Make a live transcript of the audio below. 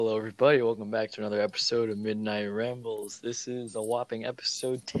Hello, everybody. Welcome back to another episode of Midnight Rambles. This is a whopping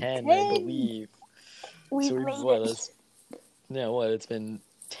episode 10, I believe. We've made it. It's been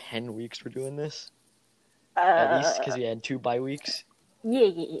 10 weeks we're doing this? At least, because we had 2 bye weeks.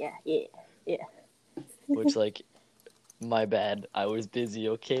 Yeah. Which, my bad. I was busy,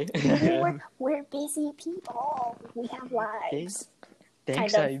 okay? we're busy people. We have lives.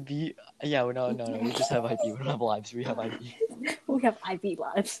 Thanks, kind of. IB. Yeah, no. We just have IB. We don't have lives. We have IB. We have IB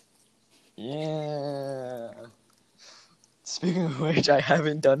lives. Yeah. Speaking of which, I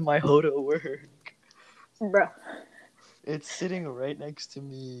haven't done my Hodo work. Bruh. It's sitting right next to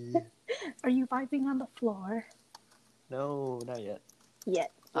me. Are you vibing on the floor? No, not yet. Yeah,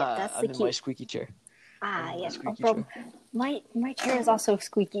 that's I'm in my squeaky chair. Yes. My chair is also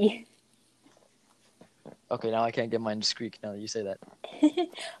squeaky. Okay, now I can't get mine to squeak now that you say that.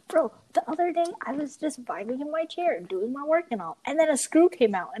 Bro, the other day I was just vibing in my chair doing my work and all, and then a screw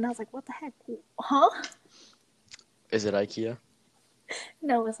came out, and I was like, what the heck? Huh? Is it IKEA?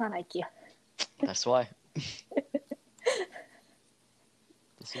 No, it's not IKEA. That's why. This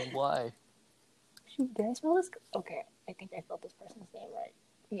is why. Shoot, did I spell this? Okay, I think I spelled this person's name right.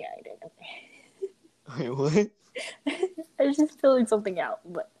 Yeah, I did. Okay. Wait, what? I was just filling something out,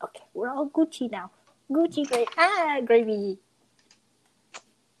 but okay, we're all Gucci now. Gucci gravy.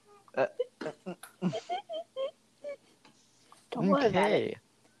 Don't worry about it.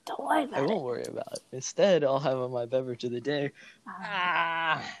 I won't worry about it. Instead, I'll have my beverage of the day,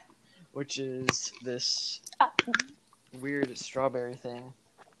 which is this weird strawberry thing.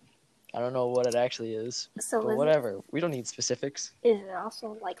 I don't know what it actually is, but whatever. We don't need specifics. Is it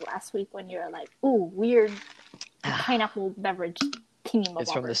also like last week when you're like, ooh, weird pineapple beverage?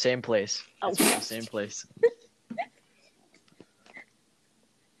 It's from the same place. Oh. It's from the same place.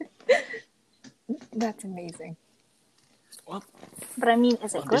 That's amazing. Well, but I mean,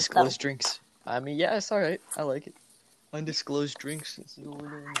 is it good though? Undisclosed drinks. I mean, yeah, it's alright. I like it. Undisclosed drinks.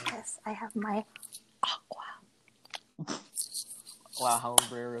 Yes, I have my aqua. Wow, how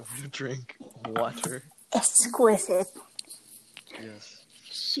rare of a drink. Water. Exquisite. Yes.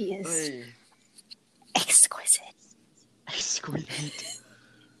 She is exquisite. Exquisite.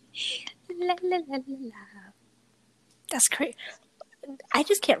 La. That's great. I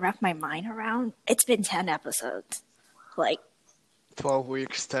just can't wrap my mind around. It's been 10 episodes. 12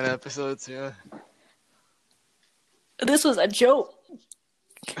 weeks, 10 episodes, yeah. This was a joke.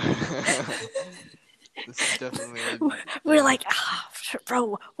 This is definitely We're like,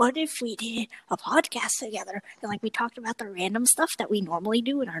 bro, what if we did a podcast together and we talked about the random stuff that we normally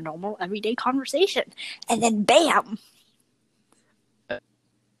do in our normal everyday conversation, and then bam,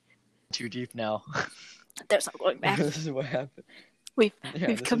 too deep now. There's no going back. This is what happened. We've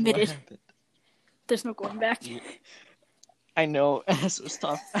committed. There's no going back. I know. So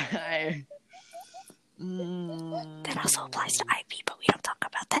stop. That also applies to IB, but we don't talk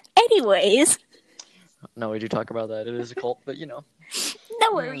about that anyways. No, we do talk about that. It is a cult, but you know.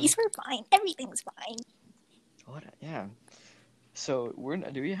 No worries, we're fine. Everything's fine. What? Yeah. So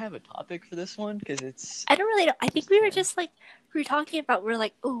do we have a topic for this one? Because it's. I don't really know. I think we were just we were talking about. We're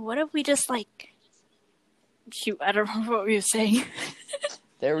like, oh, what if we just Shoot, I don't remember what we were saying.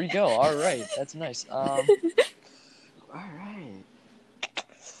 There we go. All right, that's nice. All right.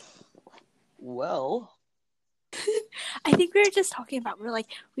 Well. I think we were just talking about,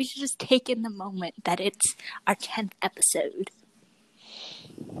 we should just take in the moment that it's our 10th episode.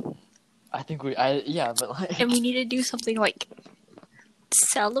 I think but and we need to do something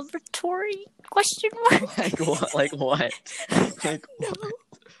celebratory, question mark? Like what? Like what?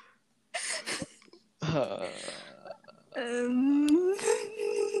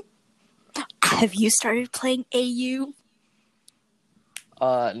 Have you started playing AU?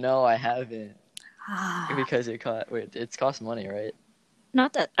 No, I haven't. Because it's cost money, right?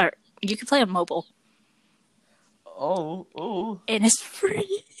 Not that, or you can play on mobile. Oh. And it's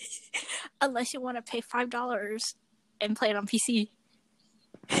free. Unless you want to pay $5 and play it on PC.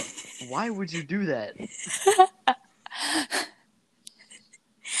 Why would you do that?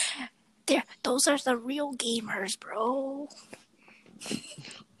 Those are the real gamers, bro.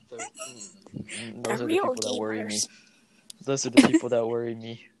 Those are the people that worry me. Those are the people that worry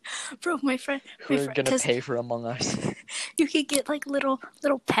me. Bro, my friend. Who are gonna pay for Among Us? You could get little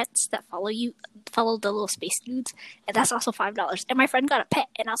pets that follow the little space dudes, and that's also $5. And my friend got a pet,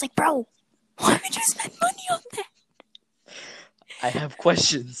 and I was like, bro, why would you spend money on that? I have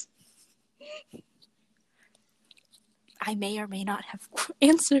questions. I may or may not have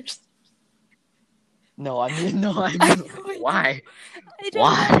answers. No, I mean, why? I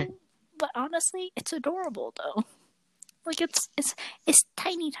don't know. But honestly, it's adorable, though. Like it's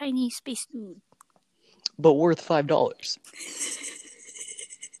tiny space nude. But worth $5.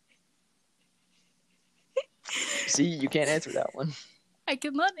 See, you can't answer that one. I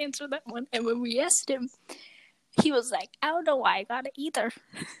cannot answer that one. And when we asked him, he was like, I don't know why I got it either.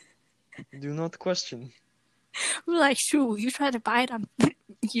 Do not question. We were like, shoo, you trying to buy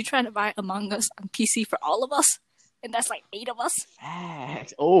Among Us on PC for all of us? And that's like 8 of us.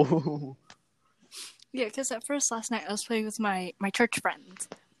 Facts. Oh. Yeah, because at first last night I was playing with my church friends.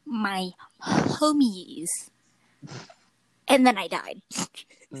 My homies. And then I died.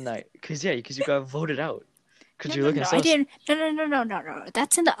 Nice. Because you got voted out. Because you're looking I didn't. No.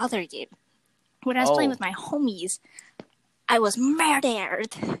 That's in the other game. When I was playing with my homies, I was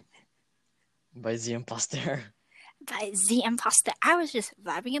murdered. By the imposter. I was just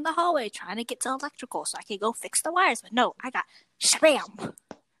vibing in the hallway trying to get to electrical so I could go fix the wires. But no, I got spam.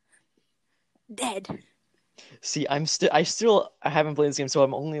 Dead. See, I haven't played this game, so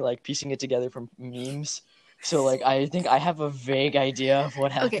I'm only like piecing it together from memes. So like I think I have a vague idea of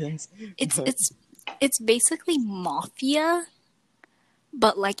what happens. It's basically Mafia,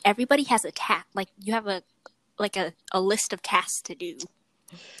 but like everybody has a task. Like you have a list of tasks to do.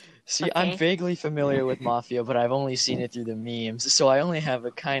 See, okay. I'm vaguely familiar with Mafia, but I've only seen it through the memes, so I only have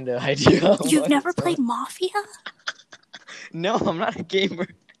a kind of idea. You've never played Mafia? No, I'm not a gamer.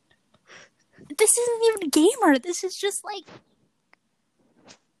 This isn't even a gamer. This is just like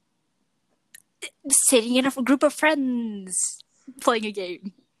sitting in a group of friends playing a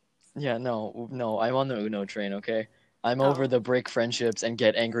game. Yeah, no, I'm on the Uno train, okay? I'm over the break friendships and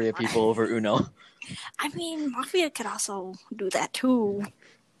get angry at people over Uno. I mean, Mafia could also do that too.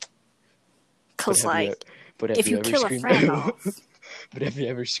 Because, if you kill a friend off... But have you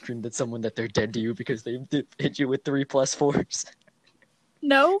ever screamed at someone that they're dead to you because they hit you with 3+4s?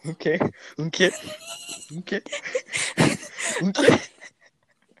 No. Okay. Okay,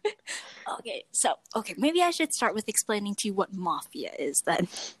 so, maybe I should start with explaining to you what Mafia is then.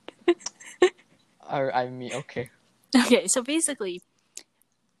 I mean, okay. Okay, so basically,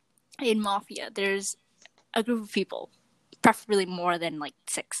 in Mafia, there's a group of people, preferably more than,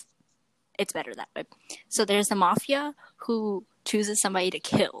 6. It's better that way. So there's the Mafia who chooses somebody to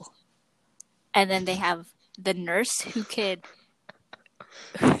kill. And then they have the nurse who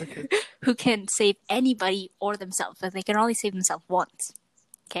can save anybody or themselves, but they can only save themselves once.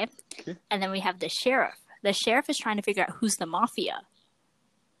 Okay? And then we have the sheriff. The sheriff is trying to figure out who's the Mafia.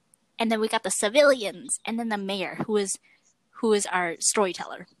 And then we got the civilians, and then the mayor, who is our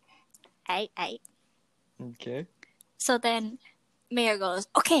storyteller. Aye. Okay. So then mayor goes,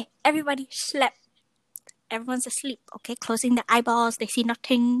 okay, everybody sleep. Everyone's asleep, okay? Closing their eyeballs, they see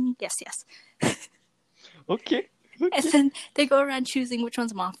nothing. Yes. Okay. And then they go around choosing which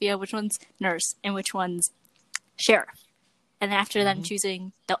one's Mafia, which one's nurse, and which one's sheriff. And then after them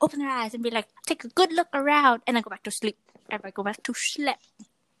choosing, they'll open their eyes and be like, take a good look around, and then go back to sleep. Everybody go back to sleep.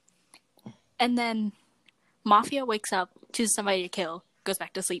 And then Mafia wakes up, chooses somebody to kill, goes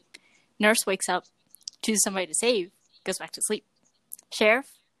back to sleep. Nurse wakes up, chooses somebody to save, goes back to sleep.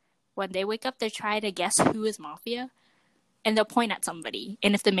 Sheriff, when they wake up, they try to guess who is Mafia, and they'll point at somebody.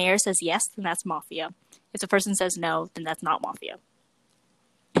 And if the mayor says yes, then that's Mafia. If the person says no, then that's not Mafia.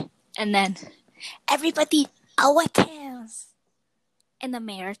 And then everybody awakens. And the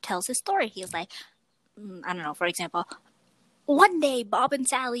mayor tells his story. He's like, I don't know, for example, one day Bob and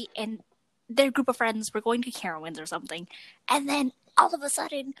Sally and their group of friends were going to Carowinds or something. And then all of a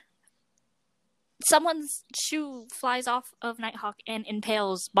sudden, someone's shoe flies off of Nighthawk and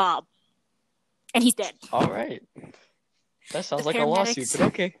impales Bob. And he's dead. All right. That sounds like a lawsuit, but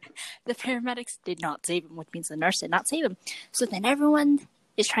okay. The paramedics did not save him, which means the nurse did not save him. So then everyone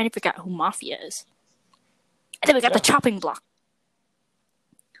is trying to figure out who Mafia is. And then we got the chopping block.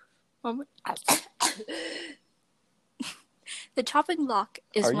 The chopping block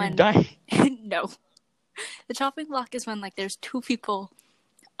is when... Are you dying? No. The chopping block is when, there's 2 people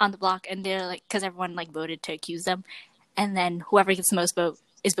on the block, and they're, because everyone, voted to accuse them. And then whoever gets the most vote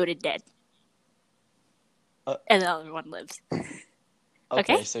is voted dead. And the other one lives.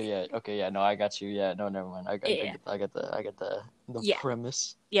 Okay, so no, I got you. Yeah, no, never mind. I got the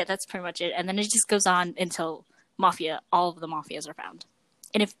premise. Yeah, that's pretty much it. And then it just goes on until all of the Mafias are found.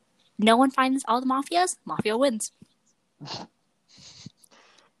 And if no one finds all the Mafias, Mafia wins.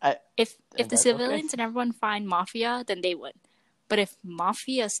 If the civilians and everyone find Mafia, then they win. But if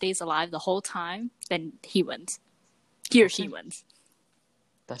Mafia stays alive the whole time, then he wins. He or she wins.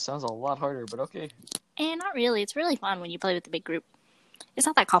 That sounds a lot harder, but okay. And not really. It's really fun when you play with a big group. It's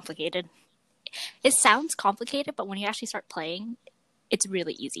not that complicated. It sounds complicated, but when you actually start playing, it's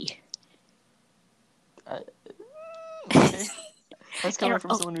really easy. That's coming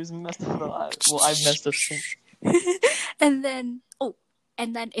from someone who's messed up a lot. Well, I've messed up some.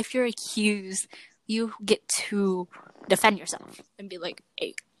 And then if you're accused, you get to defend yourself and be like,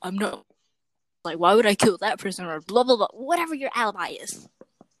 hey, I'm not, like, why would I kill that person, or blah, blah, blah, whatever your alibi is.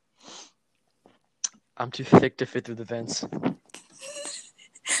 I'm too thick to fit through the vents.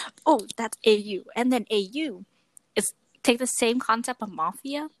 Oh, that's AU. And then AU is take the same concept of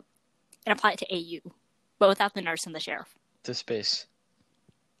Mafia and apply it to AU, but without the nurse and the sheriff. To space.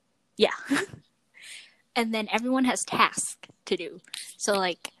 Yeah. And then everyone has tasks to do. So,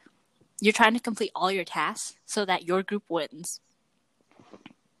 like, you're trying to complete all your tasks so that your group wins.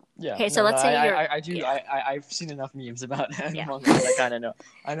 Yeah. Okay, so let's say I've seen enough memes about Among Us. I kind of know.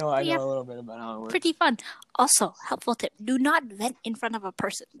 I know a little bit about how it works. Pretty fun. Also, helpful tip: do not vent in front of a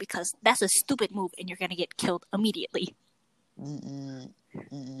person because that's a stupid move, and you're gonna get killed immediately. Yeah,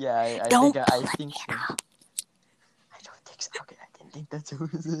 I think so. I don't think so. Okay, I didn't think that's who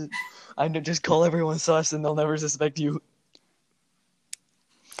is it. I know, just call everyone sus, and they'll never suspect you.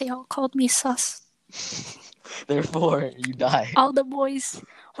 They all called me sus. Therefore, you die. All the boys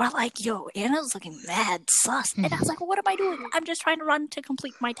were like, yo, Anna's looking mad sus. And I was like, what am I doing? I'm just trying to run to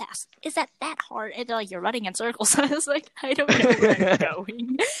complete my task. Is that hard? And they're like, you're running in circles. I was like, I don't know where I'm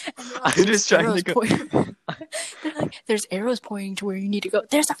going. Like, I'm just trying to go. They're like, there's arrows pointing to where you need to go.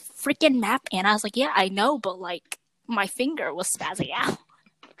 There's a freaking map. And I was like, yeah, I know, but like, my finger was spazzing out.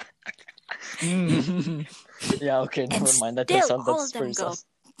 Yeah, okay, never mind. That does sound that's pretty sus.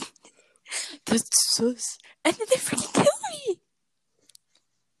 That's sus. And then they freaking kill me.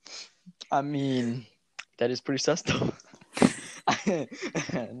 I mean, that is pretty sus, though.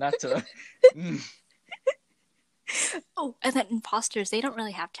 Not to. Oh, and then imposters, they don't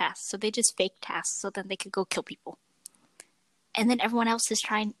really have tasks, so they just fake tasks so then they could go kill people. And then everyone else is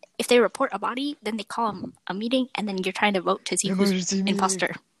trying. If they report a body, then they call them a meeting, and then you're trying to vote to see who's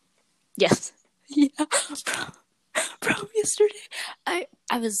imposter. Yes. Yeah. Bro, yesterday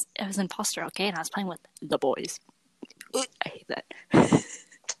I was imposter, okay, and I was playing with the boys. I hate that.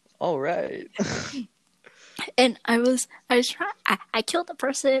 All right. And I was trying. I killed the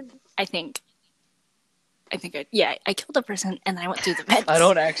person. I killed the person, and then I went through the vents. I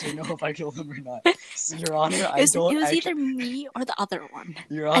don't actually know if I killed him or not. Your Honor, it was either me or the other one.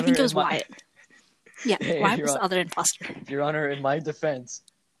 Your Honor, I think it was Wyatt. Yeah, hey, Wyatt was the other imposter. Your Honor, in my defense,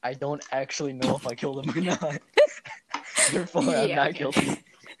 I don't actually know if I killed him or not. Therefore, I'm not guilty.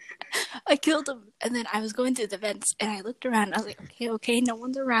 I killed him, and then I was going through the vents, and I looked around, and I was like, okay, no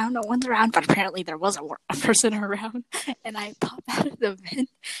one's around, but apparently there was a person around, and I pop out of the vent,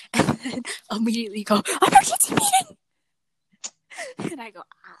 and then immediately go, emergency meeting! And I go,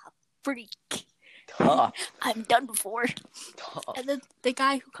 freak. Tough. I'm done before. Tough. And then the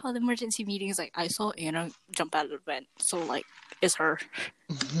guy who called the emergency meeting is like, I saw Anna jump out of the vent, so, like, it's her.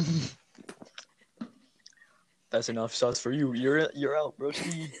 That's enough sauce for you. You're out, bro.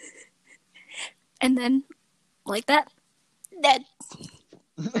 And then, like that, dead.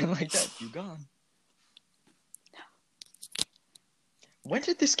 Like that, you gone. When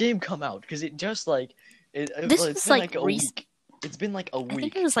did this game come out? Because it just it's been like a week. It's been like a week. I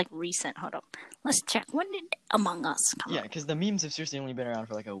think it was like recent. Hold up, let's check. When did Among Us come out? Yeah, because the memes have seriously only been around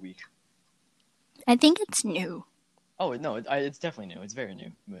for like a week. I think it's new. Oh no, it's definitely new. It's very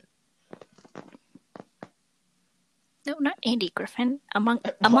new, but. No, not Andy Griffin. Among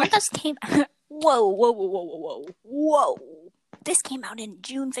Us came. Whoa! This came out in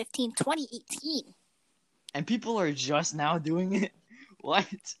June 15, 2018. And people are just now doing it? What?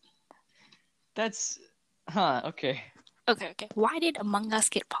 That's... okay. Okay. Why did Among Us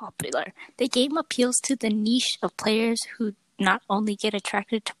get popular? The game appeals to the niche of players who not only get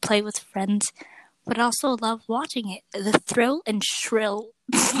attracted to play with friends, but also love watching it. The thrill and shrill...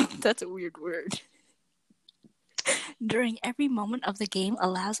 That's a weird word. During every moment of the game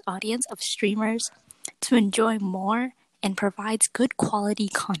allows audience of streamers to enjoy more and provides good quality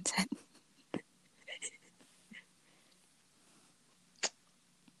content.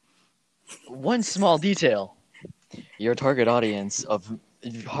 One small detail. Your target audience of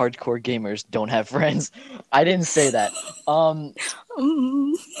hardcore gamers don't have friends. I didn't say that. I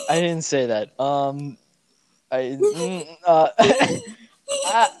didn't say that.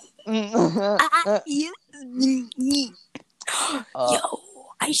 Yo,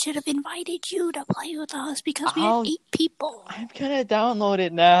 I should have invited you to play with us because we had 8 people. I'm gonna download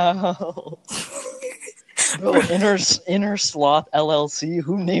it now. Bro, Inner Sloth LLC.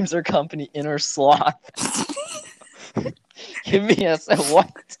 Who names their company Inner Sloth? Give me a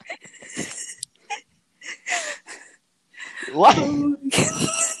what? What?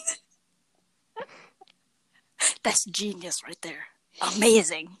 That's genius right there.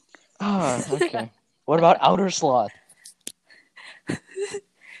 Amazing. Okay. What about outer sloth?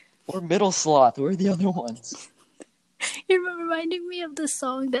 Or middle sloth? Where are the other ones? You're reminding me of the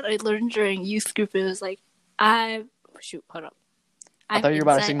song that I learned during youth group. It was like, hold up. I thought you were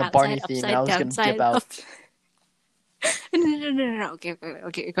about to sing the Barney theme, and I was going to dip out. No. Okay.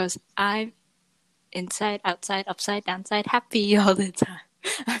 It goes, I'm inside, outside, upside, downside, happy all the time.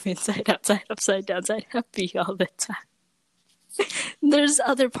 I'm inside, outside, upside, downside, happy all the time. There's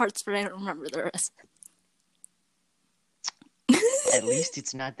other parts, but I don't remember the rest. At least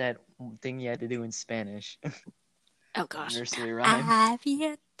it's not that thing you had to do in Spanish. Oh gosh. Nursery rhyme.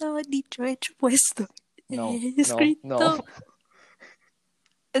 Abierto dicho hecho puesto. No.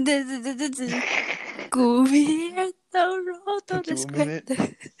 Cubierto roto descuento.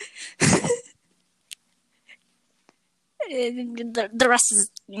 The rest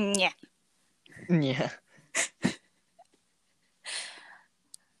is yeah.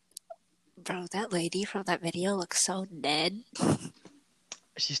 Bro, that lady from that video looks so dead.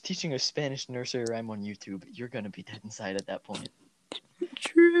 She's teaching a Spanish nursery rhyme on YouTube. You're gonna be dead inside at that point.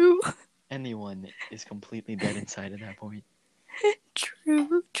 True. Anyone is completely dead inside at that point.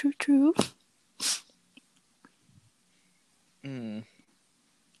 True.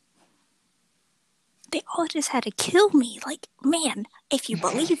 They all just had to kill me. Like, man, if you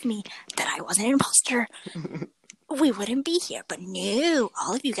believe me that I was an imposter, we wouldn't be here. But no,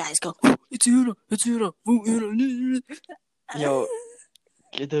 all of you guys go, oh, it's Anna. Yo,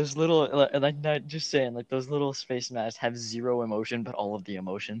 those little, like, not just saying, like, those little space masks have zero emotion, but all of the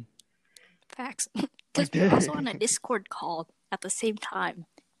emotion. Facts. Because we were also on a Discord call at the same time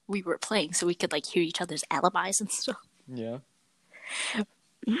we were playing, so we could, like, hear each other's alibis and stuff. Yeah.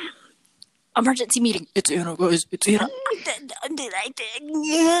 Emergency meeting. It's Anna, guys. It's Anna.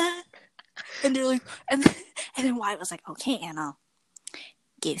 Yeah. And they're like, and then Wyatt was like, okay, Anna,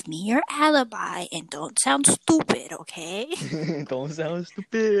 give me your alibi and don't sound stupid, okay? Don't sound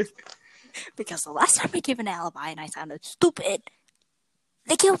stupid. Because the last time I gave an alibi and I sounded stupid,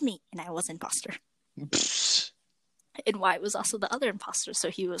 they killed me and I was imposter. And Wyatt was also the other imposter, so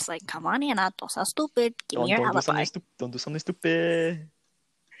he was like, come on, Anna, don't sound stupid. Give me your alibi. Don't do something stupid.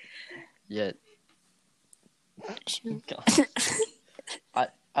 Yet. I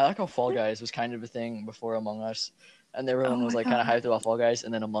like how Fall Guys was kind of a thing before Among Us, and everyone was like kind of hyped about Fall Guys,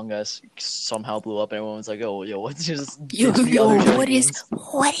 and then Among Us somehow blew up, and everyone was like, "Oh, yo, what's just what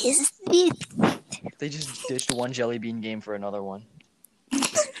is this?" They just ditched one Jelly Bean game for another one.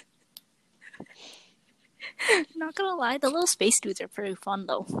 Not gonna lie, the little space dudes are pretty fun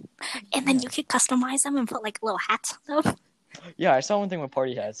though, and then you could customize them and put like little hats on them. Yeah, I saw one thing with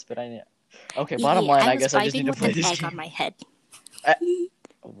party hats, but okay. Bottom line, I guess I just need to play this game. Egg on my head.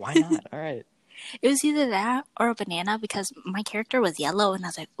 Why not? All right. It was either that or a banana because my character was yellow, and I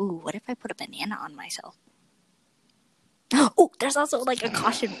was like, "Ooh, what if I put a banana on myself?" Oh, there's also like a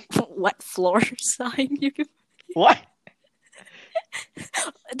caution wet floor sign. You can... What?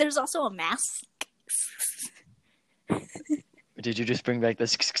 There's also a mask. Did you just bring back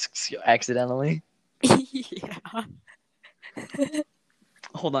this accidentally? Yeah.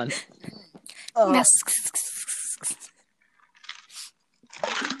 Hold on.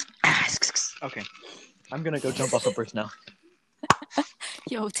 Okay. I'm gonna go jump off a bridge now.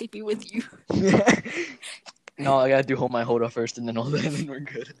 Yo, take me with you. No, I gotta do my Hoda first, and then all that, and then we're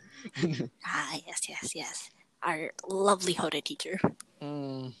good. Yes. Our lovely Hoda teacher.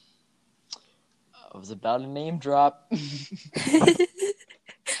 I was about a name drop.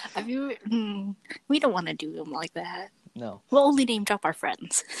 We don't want to do them like that. No. We'll only name drop our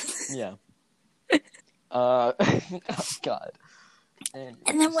friends. Yeah. Oh, God. And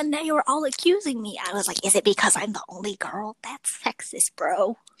then when they were all accusing me, I was like, is it because I'm the only girl? That's sexist,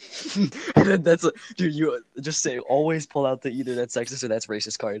 bro. Dude, you just say, always pull out the either that's sexist or that's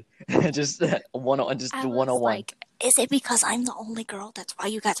racist card. just the 101. Like, is it because I'm the only girl? That's why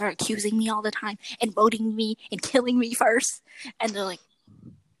you guys are accusing me all the time and voting me and killing me first. And they're like,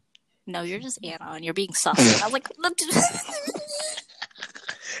 no, you're just Anna and you're being sus. And I was like,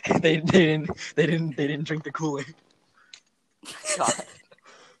 they didn't drink the Kool-Aid. God.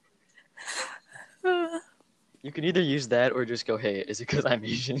 You can either use that or just go, hey, is it because I'm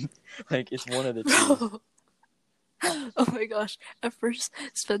Asian? Like, it's one of the two. Oh my gosh. At first,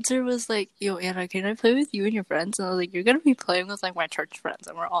 Spencer was like, yo, Anna, can I play with you and your friends? And I was like, you're going to be playing with, like, my church friends,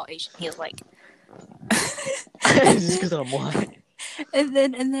 and we're all Asian. He was like... Just because I'm white. And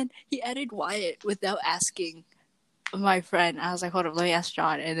then he added Wyatt without asking my friend. I was like, hold up, let me ask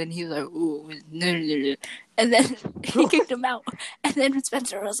John. And then he was like, ooh, no. And then he kicked him out. And then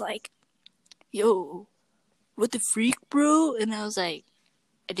Spencer was like, yo, what the freak, bro? And I was like,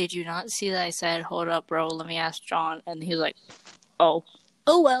 did you not see that I said, hold up, bro, let me ask John? And he was like, oh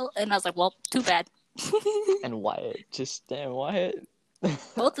well. And I was like, well, too bad. And Wyatt, just damn Wyatt.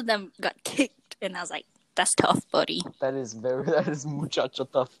 Both of them got kicked, and I was like, that's tough, buddy. That is muchacho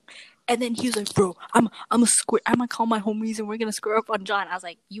tough. And then he was like, bro, I'm gonna call my homies and we're gonna square up on John. I was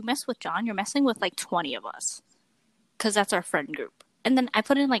like, you mess with John, you're messing with like 20 of us. Because that's our friend group. And then I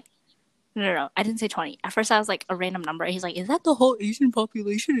put in like, no, I didn't say 20. At first I was like a random number. He's like, is that the whole Asian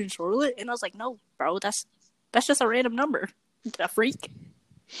population in Charlotte? And I was like, no, bro, that's just a random number. A freak.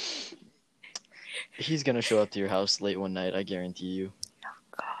 He's gonna show up to your house late one night, I guarantee you. Oh,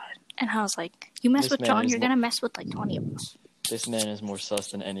 God. And I was like, you mess with John, you're gonna mess with like 20 of us. This man is more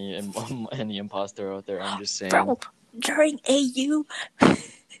sus than any imposter out there, I'm just saying. Bro, during AU,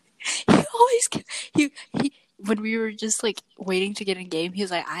 he always, he when we were just like waiting to get in game, he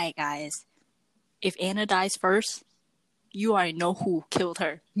was like, alright guys, if Anna dies first, you already know who killed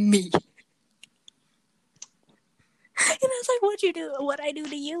her. Me. And I was like, what'd you do? What'd I do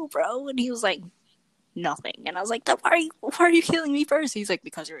to you, bro? And he was like, nothing. And I was like, then why are you killing me first? He's like,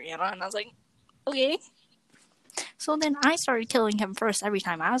 because you're Anna. And I was like, okay. So then I started killing him first every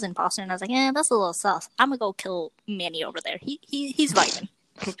time I was imposter, and I was like, that's a little sus. I'm gonna go kill Manny over there. He's vibing.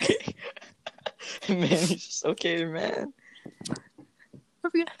 Okay. Manny's just okay, man.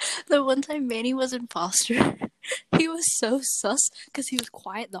 The one time Manny was imposter, he was so sus because he was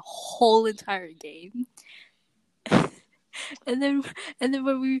quiet the whole entire game. And then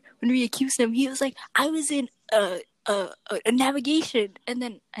when we accused him, he was like, I was in a navigation. And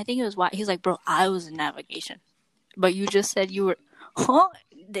then I think it was He was like, bro, I was in navigation. But you just said you were, huh?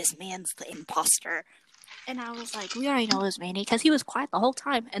 This man's the imposter. And I was like, we already know it was Manny because he was quiet the whole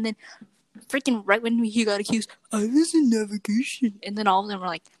time. And then freaking right when he got accused, I was in navigation. And then all of them were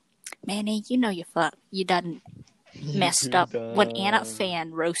like, Manny, you know you done messed up when Anna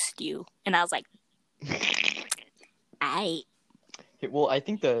fan roast you. And I was like, aight. Well, I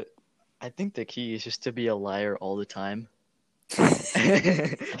think the key is just to be a liar all the time. That's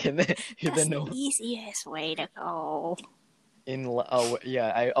the easiest way to go. I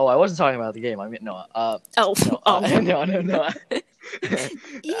wasn't talking about the game. I mean, no. No.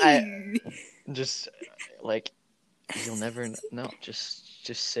 I just like you'll never know. Just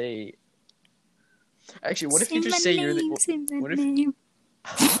say. Actually, what if you just say you're the?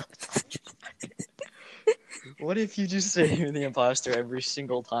 What if you just say you're the imposter every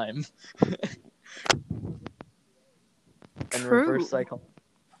single time? And True.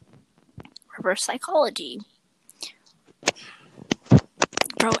 Reverse psychology.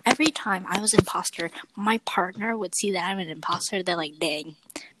 Bro, every time I was imposter, my partner would see that I'm an imposter. They're like, dang,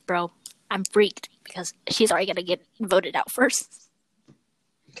 bro, I'm freaked because she's already gonna get voted out first.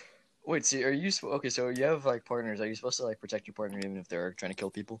 Wait, so are you okay? So you have like partners. Are you supposed to like protect your partner even if they're trying to kill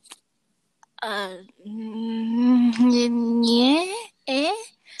people? Yeah.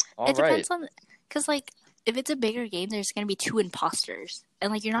 All it right. depends on, because like if it's a bigger game, there's gonna be two imposters,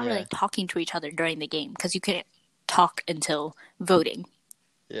 and like you're not really talking to each other during the game because you couldn't talk until voting.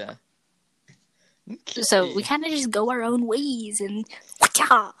 Yeah. Okay. So we kind of just go our own ways and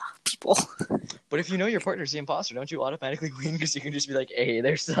people. But if you know your partner's the imposter, don't you automatically win because you can just be like, hey,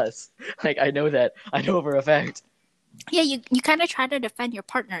 they're sus. Like, I know that. I know for a fact. Yeah, you kind of try to defend your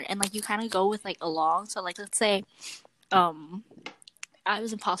partner, and like you kind of go with like along. So like, let's say, I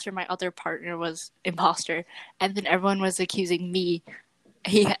was imposter, my other partner was imposter, and then everyone was accusing me.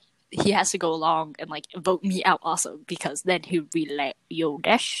 He has to go along and like vote me out also, because then he'd be like, yo,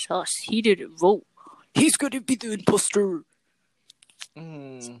 that's sus. He didn't vote. He's gonna be the imposter.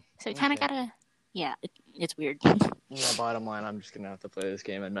 So you kind of gotta, it's weird. Yeah, bottom line, I'm just gonna have to play this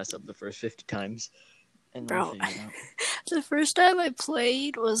game and mess up the first 50 times. And bro, the first time I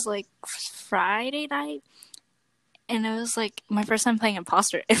played was like Friday night, and it was like my first time playing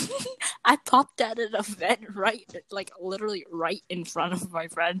imposter. I popped at an event literally right in front of my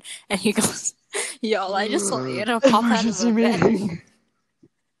friend, and he goes, "Yo, I just saw Anna pop out of an event."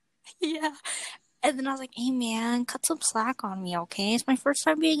 Yeah, and then I was like, "Hey man, cut some slack on me, okay? It's my first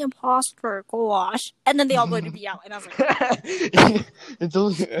time being imposter. Gosh!" And then they all voted me out, and I was like, "It's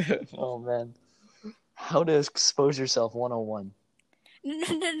only oh man." How to expose yourself 101.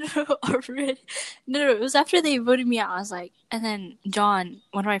 No, already. No, it was after they voted me out. I was like, and then John,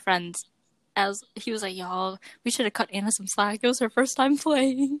 one of my friends, he was like, y'all, we should have cut Anna some slack. It was her first time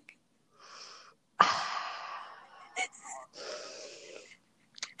playing.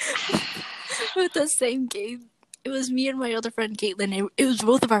 With the same game. It was me and my other friend, Caitlin. It was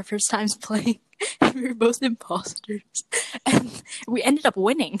both of our first times playing. We were both imposters. And we ended up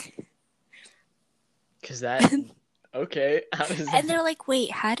winning. Because that. Okay. How does that? And they're like,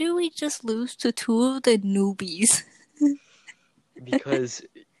 wait, how do we just lose to two of the newbies? Because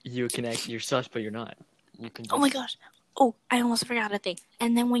you can you're sus, but you're not. You can. Oh my gosh. Oh, I almost forgot a thing.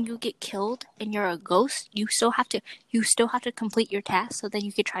 And then when you get killed and you're a ghost, you still have to complete your task so then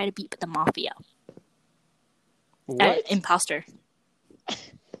you can try to beat the mafia. What? Imposter.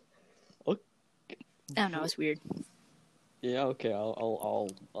 Okay. I don't know, it's weird. Yeah. Okay. I'll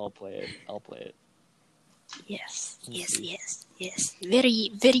play it. I'll play it. Yes. Let's Yes.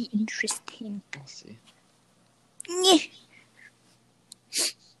 Very, very interesting. Let's see. Nyeh.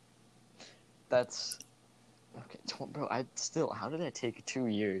 That's okay, bro. How did that take 2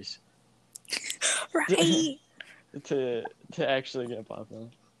 years Right. to actually get popular?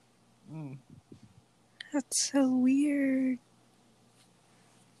 That's so weird.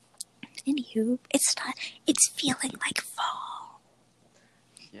 Anywho, it's feeling like fall.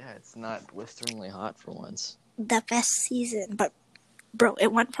 Yeah, it's not blisteringly hot for once. The best season, but bro,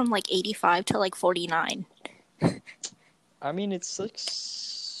 it went from like 85 to like 49. I mean, it's like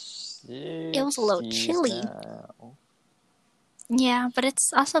It was a little 60s chilly. now. Yeah, but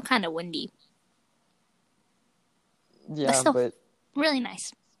it's also kind of windy. Yeah, still- but Really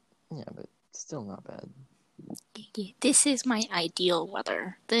nice. still not bad. This is my ideal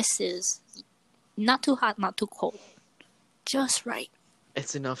weather. This is not too hot, not too cold. Just right.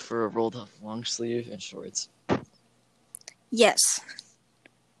 It's enough for a rolled up long sleeve and shorts, Yes.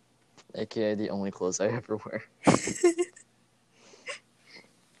 aka the only clothes I ever wear.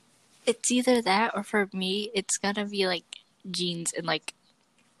 It's either that or for me, it's gonna be like jeans and like,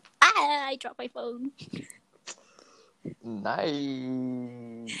 I dropped my phone.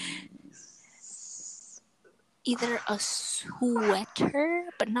 Nice. Either a sweater,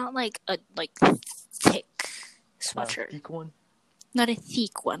 but not like a thick sweater. Thick one. Not a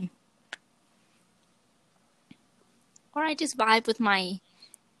thick one. Or I just vibe with my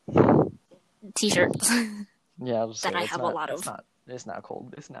t-shirts. Yeah, I'll just That say, I it's have not, a lot it's of. Not, it's not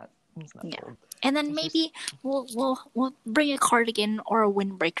cold. It's not Yeah. cold. And then maybe we'll bring a cardigan or a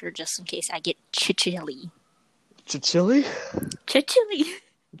windbreaker just in case I get chilly. Chili? Chilly.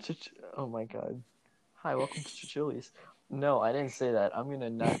 Oh my god. Hi, welcome to Chili's. No, I didn't say that. I'm gonna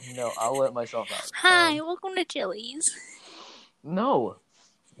not. No, I'll let myself out. Hi, welcome to Chili's. No.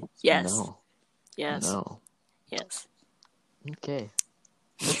 Yes. No. Yes. No. Yes. Okay.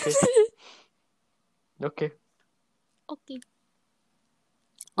 Okay. Okay.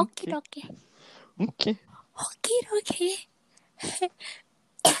 Okay. Okay. Okay. Okay.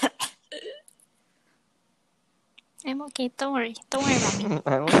 I'm okay. Don't worry about me.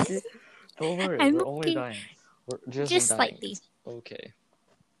 I'm okay. Don't worry. I'm We're only okay. dying. We're just dying. Slightly. Okay.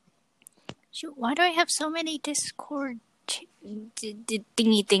 Shoot, why do I have so many Discord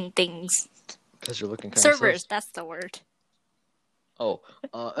thingy things? Because you're looking kind of Servers, that's the word. Oh.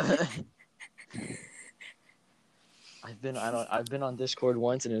 I've been on Discord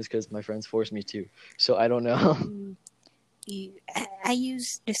once, and it was because my friends forced me to. So I don't know. I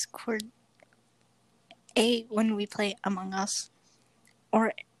use Discord when we play Among Us,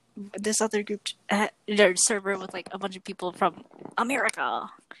 or this other group, their server with like a bunch of people from America.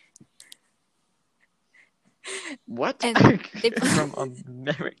 What? And they From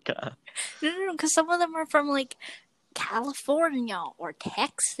America. No, because some of them are from like California or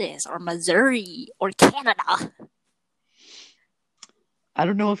Texas or Missouri or Canada. I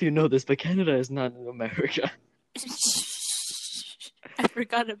don't know if you know this, but Canada is not in America. I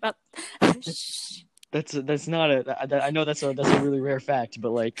forgot about. That's not a. I know that's a really rare fact,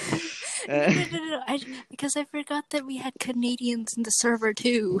 but like. No. Because I forgot that we had Canadians in the server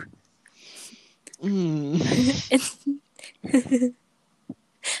too. I'm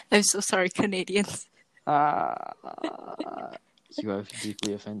so sorry, Canadians. You have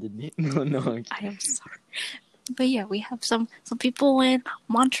deeply offended me. No. I am sorry. But yeah, we have some people in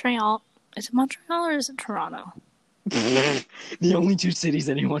Montreal. Is it Montreal or is it Toronto? The only two cities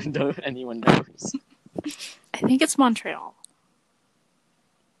anyone knows. I think it's Montreal.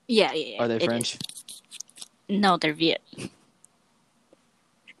 Yeah. Are they French? No, they're Viet.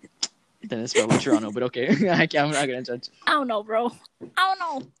 Then it's probably Toronto, but okay. I'm not gonna judge. I don't know, bro. I don't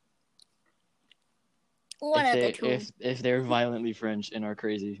know. One of the two. If they're violently French and are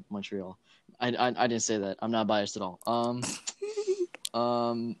crazy, Montreal. I didn't say that. I'm not biased at all.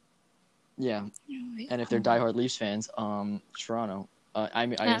 Yeah. And if they're diehard Leafs fans, Toronto. I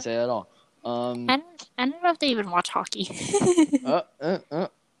didn't say that at all. I don't know if they even watch hockey.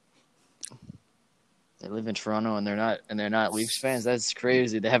 They live in Toronto and they're not Leafs fans. That's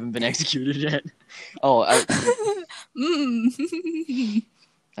crazy. They haven't been executed yet. Oh,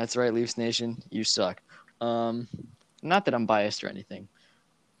 that's right, Leafs Nation. You suck. Not that I'm biased or anything.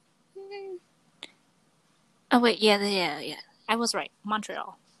 Oh wait, yeah. I was right.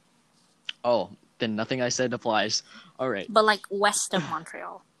 Montreal, Oh, then nothing I said applies. All right. but like west of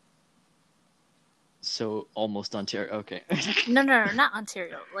Montreal. So almost Ontario. Okay. No, not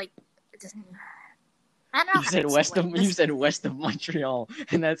Ontario. Like, I don't know. You said you said west of Montreal,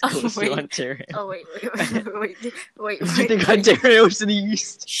 and that's Oh, close wait. to Ontario. Oh wait. Did you think Ontario's to the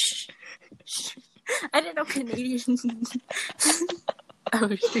east? Shh. I didn't know Canadians.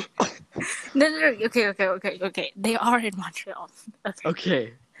 Oh shoot. No. Okay. They are in Montreal.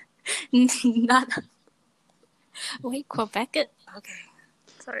 Okay. Not. Wait, Quebec. Okay.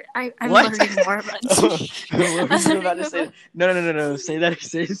 Sorry, I'm What? learning more about. What were you about to say? No. Say that.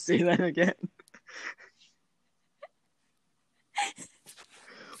 Say that again.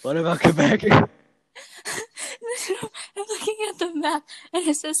 What about Quebec? I'm looking at the map, and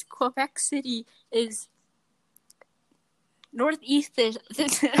it says Quebec City is northeast.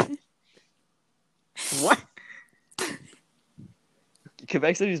 What?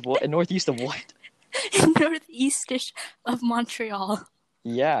 Quebec City is what? Northeast of what? Northeastish of Montreal.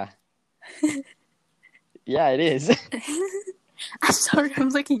 Yeah. Yeah, it is. I'm sorry, I'm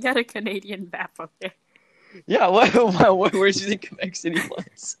looking at a Canadian map. Okay. Yeah. Where do you think Quebec City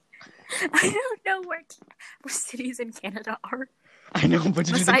was? I don't know where cities in Canada are. I know, but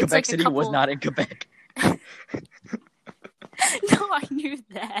did you think Quebec City was not in Quebec? No, I knew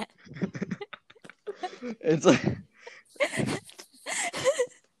that. It's like.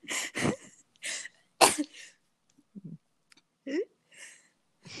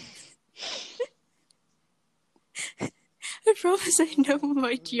 I promise I know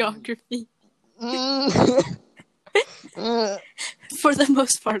my geography. For the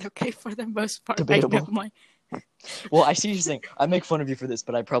most part, okay? For the most part, Debatable. I know my... Well, I see what you're saying. I make fun of you for this,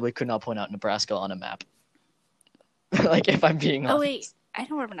 but I probably could not point out Nebraska on a map. Like, if I'm being honest. Oh, wait. I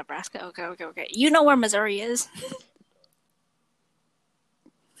know where Nebraska... Okay. You know where Missouri is?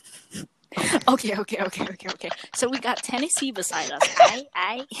 Okay. So we got Tennessee beside us.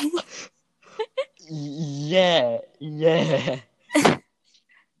 Yeah.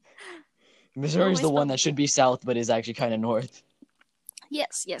 Missouri's the one that should be south, but is actually kind of north.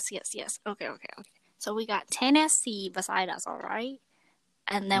 Yes. Okay. So we got Tennessee beside us, all right?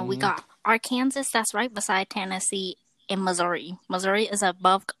 And then we got Arkansas, that's right beside Tennessee, and Missouri. Missouri is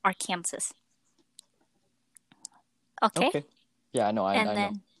above Arkansas. Okay? Yeah, I know. I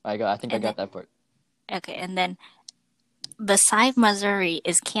know. I think I got that part. Okay, and then beside Missouri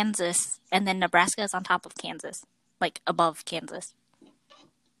is Kansas, and then Nebraska is on top of Kansas, like above Kansas.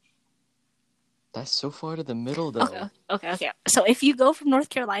 That's so far to the middle, though. Okay. So if you go from North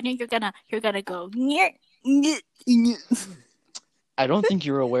Carolina, you're gonna go. I don't think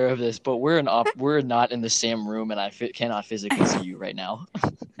you're aware of this, but we're not in the same room, and I cannot physically see you right now.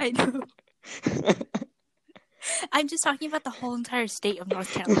 I know. I'm just talking about the whole entire state of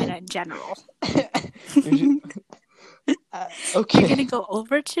North Carolina in general. Okay. You're gonna go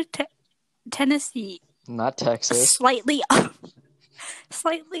over to Tennessee. Not Texas. Slightly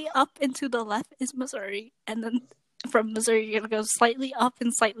up and to the left is Missouri, and then from Missouri you're gonna go slightly up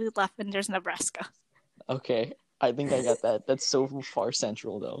and slightly left, and there's Nebraska. Okay, I think I got that. That's so far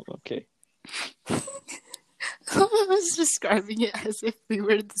central, though. Okay. I was describing it as if we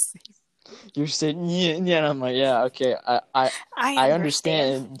were the same. You're saying yeah, and I'm like, yeah, okay, I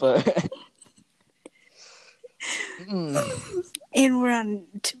understand, but and we're on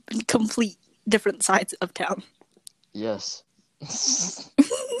complete different sides of town. Yes.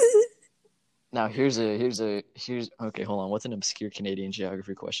 Now here's okay, hold on. What's an obscure Canadian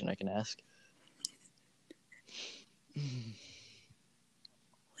geography question I can ask?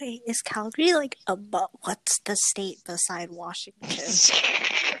 Wait, is Calgary like above? What's the state beside Washington?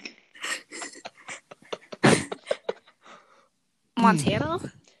 Montana?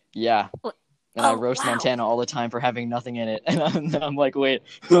 Yeah. And I roast Montana all the time for having nothing in it, and I'm like, wait,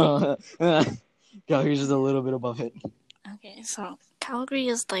 Calgary's just a little bit above it. Okay, so Calgary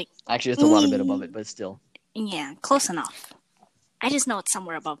is like... Actually, it's a lot of bit above it, but still. Yeah, close enough. I just know it's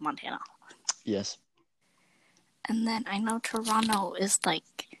somewhere above Montana. Yes. And then I know Toronto is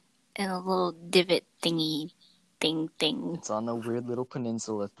like in a little divot thingy thing. It's on the weird little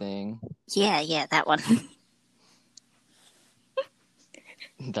peninsula thing. Yeah, that one.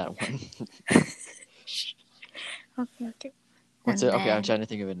 That one. Okay. What's it? Okay, I'm trying to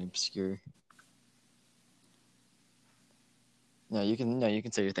think of an obscure... No, you can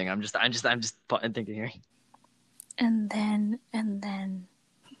say your thing. I'm just thinking here. And then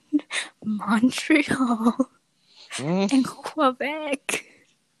Montreal and Quebec.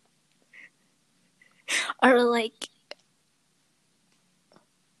 Or like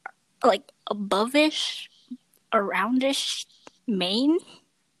above-ish, around-ish Maine?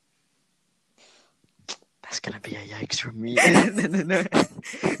 That's gonna be a yikes for me.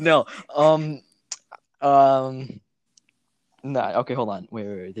 No. No. Okay, hold on.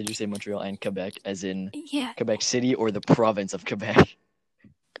 Wait. Did you say Montreal and Quebec, as in Yeah, Quebec City or the province of Quebec?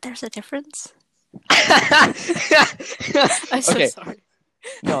 there's a difference. I'm so Okay. sorry.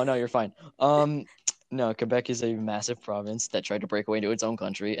 No, you're fine. No, Quebec is a massive province that tried to break away into its own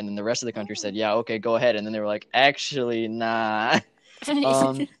country, and then the rest of the country said, "Yeah, okay, go ahead." And then they were like, "Actually, nah."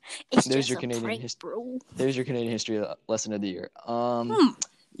 Um, It's there's just your a Canadian prank, history. bro. There's your Canadian history lesson of the year. The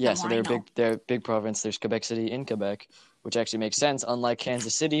Yeah, so more I know. they're a big province. There's Quebec City in Quebec, which actually makes sense. Unlike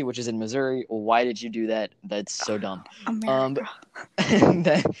Kansas City, which is in Missouri. Well, why did you do that? That's so dumb. America. And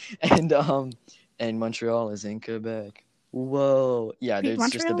then, and Montreal is in Quebec. Whoa, yeah, Wait,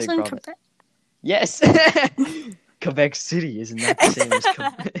 there's just a Montreal's big in province. Quebec? Yes, Quebec City is not the same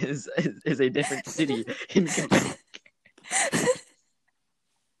as is a different city in Quebec.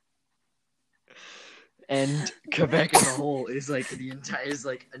 And Quebec as a whole is like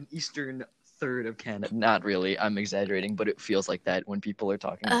an eastern third of Canada. Not really, I'm exaggerating, but it feels like that when people are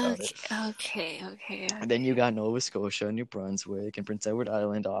talking about it. Okay. And then you got Nova Scotia, New Brunswick, and Prince Edward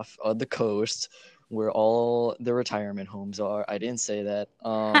Island off on the coast, where all the retirement homes are. I didn't say that.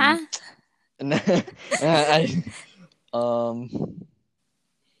 Huh?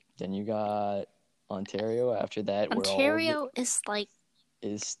 Then you got Ontario after that, where all of it Ontario is like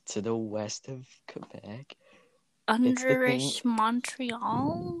is to the west of Quebec. underish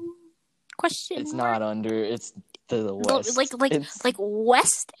Montreal? Question It's mark? not under. It's to the west. Like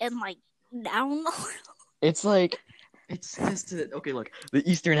west and like down. It's like it's just okay. Look, the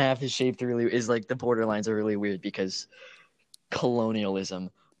eastern half is shaped really is like the borderlines are really weird because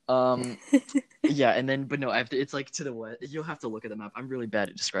colonialism. Yeah, and then but no, it's like to the west. You'll have to look at the map. I'm really bad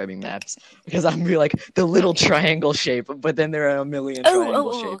at describing maps because I'm really like the little triangle shape, but then there are a million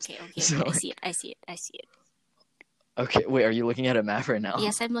triangle shapes. Okay. So, I see it. okay, wait, are you looking at a map right now?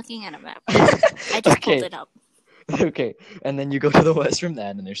 Yes, I'm looking at a map. I just pulled it up. Okay, and then you go to the west from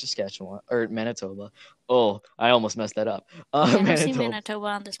that, and there's Saskatchewan or Manitoba. Oh, I almost messed that up. I don't see Manitoba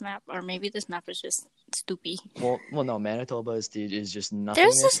on this map, or maybe this map is just stupid. Well, no, Manitoba is just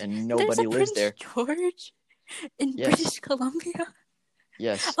nothingness, and nobody lives there. George in British Columbia.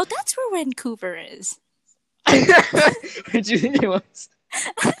 Yes. Oh, that's where Vancouver is. What did you think it was?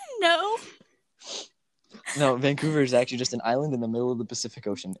 No. No, Vancouver is actually just an island in the middle of the Pacific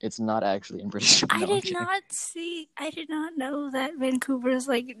Ocean. It's not actually in British. I did not know that Vancouver is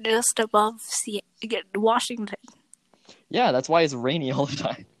like just above Washington. Yeah, that's why it's rainy all the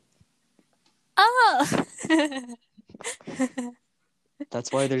time. Oh.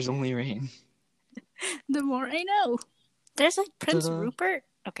 That's why there's only rain. The more I know. There's like Prince Rupert.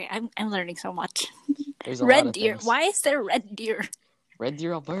 Okay, I'm learning so much. There's a red lot of deer. things. Why is there red deer? Red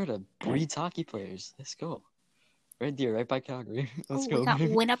Deer, Alberta breeds hockey players. Let's go. Red Deer, right by Calgary. Let's go. We got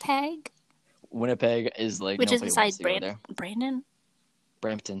Winnipeg. Winnipeg is like which is besides Brandon.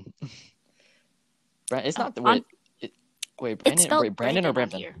 Brampton. It's not the way. Wait, Brandon or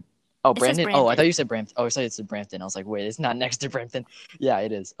Brampton? Oh, Brandon. Oh, I thought you said Brampton. Oh, I thought it said Brampton. I was like, wait, it's not next to Brampton. Yeah,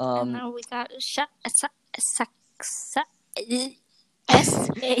 it is. And now we got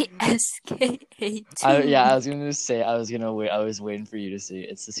S-A-S-K-A-T. Yeah, I was gonna say. I was waiting for you to see.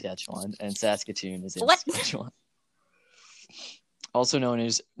 It's Saskatchewan, and Saskatoon is in Saskatchewan. Also known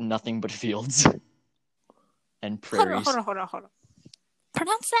as nothing but fields and prairies. Hold on.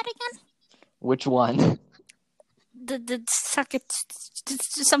 Pronounce that again. Which one? The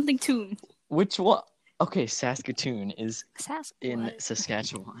something tune. Which one? Okay, Saskatoon is in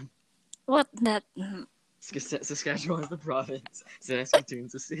Saskatchewan. What that? Saskatchewan is the province.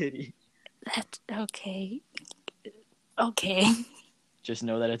 Saskatoon's a city. That's okay. Okay. Just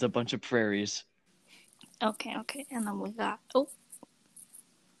know that it's a bunch of prairies. Okay. And then we got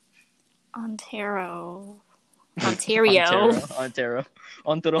Ontario.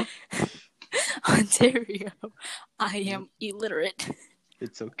 I am illiterate.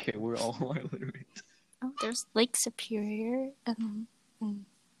 It's okay. We're all illiterate. Oh, there's Lake Superior.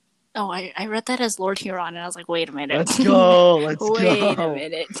 I read that as Lord Huron, and I was like, wait a minute. Let's go. Wait a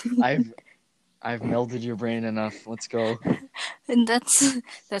minute. I've melted your brain enough. Let's go. And that's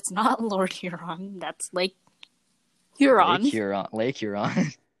not Lord Huron. That's Lake Huron. Lake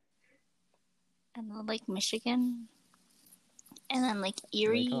Huron. And then Lake Michigan. And then Lake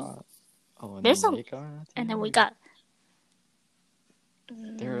Erie. And then we got.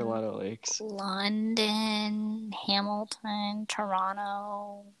 There are a lot of lakes. London, Hamilton,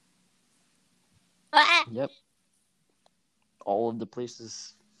 Toronto. Ah! Yep. All of the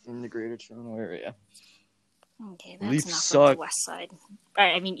places in the Greater Toronto area. Okay, that's Leafs enough of suck. the west side.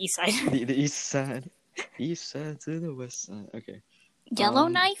 I mean east side. The east side. East side to the west side. Okay.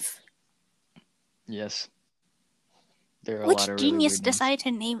 Yellowknife? Yes. There are a Which lot of really genius weird names. decided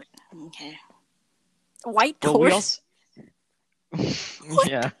to name it? Okay. White Well, we horse? also...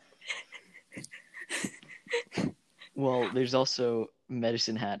 yeah. Well, there's also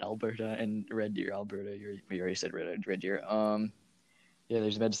Medicine Hat, Alberta, and Red Deer, Alberta. We already said Red Deer. Yeah,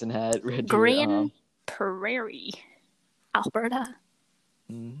 there's Medicine Hat, Red Deer. Grand Prairie, Alberta.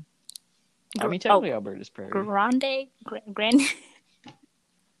 I mean, technically, Alberta's prairie. Grande, Grand.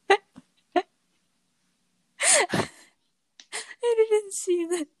 I didn't see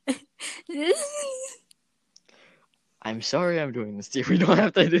that. I'm sorry I'm doing this to you. We don't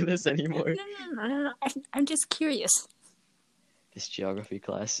have to do this anymore. No. I'm just curious. This geography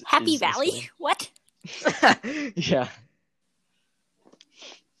class. Happy Valley? What? Yeah.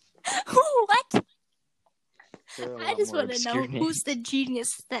 What? I just want to know who's the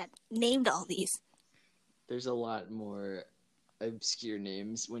genius that named all these. There's a lot more obscure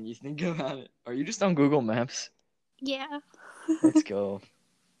names when you think about it. Are you just on Google Maps? Yeah. Let's go.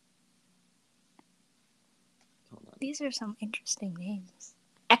 Hold on. These are some interesting names.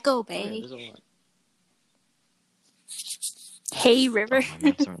 Echo Bay. Oh, yeah, there's a lot. Hay River. Oh, my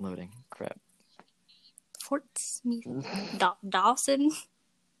maps aren't loading. Crap. Fort Smith. Dawson.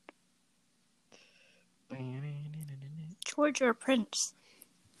 George or Prince.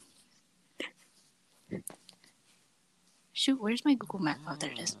 Shoot, where's my Google map? Oh,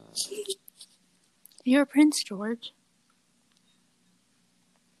 there it is. You're a Prince, George.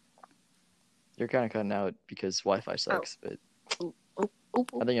 You're kind of cutting out because Wi-Fi sucks, but Oh.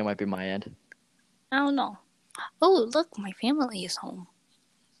 I think it might be my end. I don't know. Oh, look, my family is home.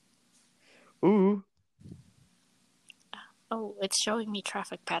 Ooh. Oh, it's showing me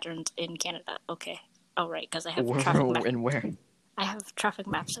traffic patterns in Canada. Okay. Oh, right, because I have Where, traffic maps. and where? I have traffic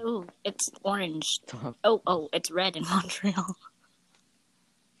maps. Oh, it's orange. Oh, it's red in Montreal.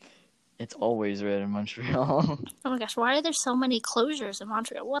 It's always red in Montreal. Oh my gosh, why are there so many closures in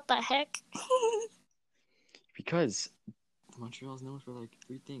Montreal? What the heck? Because Montreal is known for like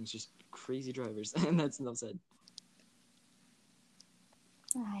 3 things, just crazy drivers, and that's enough said.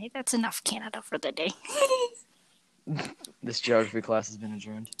 Alright, that's enough Canada for the day. This geography class has been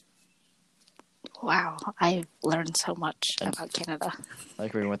adjourned. Wow, I've learned so much about Canada.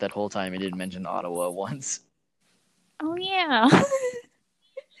 Like we went that whole time and didn't mention Ottawa once. Oh yeah.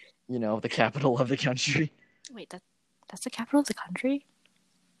 You know, the capital of the country. Wait, that's the capital of the country?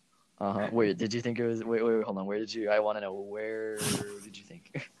 Wait, did you think it was... Wait, hold on. Where did you... I want to know, where did you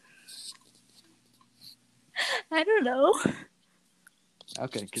think? I don't know.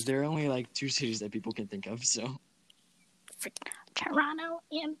 Okay, because there are only like 2 cities that people can think of, so... Freaking Toronto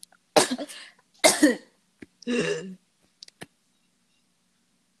and...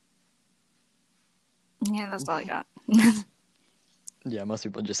 Yeah, that's all I got. Yeah, most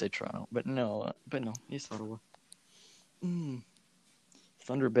people just say Toronto, but no, East Ottawa.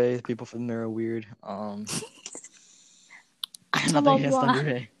 Thunder Bay, the people from there are weird. Nothing against Thunder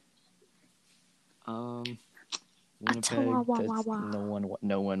Bay. Winnipeg, 'cause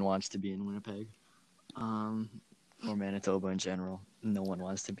no one wants to be in Winnipeg. Or Manitoba in general. No one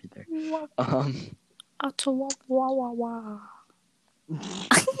wants to be there. Ottawa.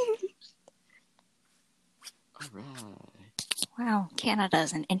 Alright. Wow, Canada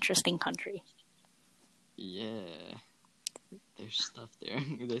is an interesting country. Yeah. There's stuff there.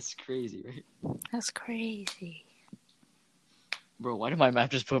 That's crazy, right? That's crazy. Bro, why did my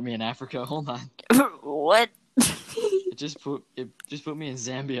map just put me in Africa? Hold on. What? It just put me in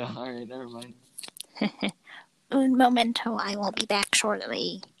Zambia. Alright, never mind. Un momento, I will be back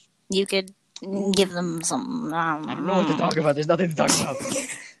shortly. You could give them some... I don't know what to talk about. There's nothing to talk about.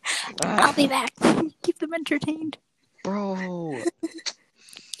 I'll be back. Keep them entertained. Bro.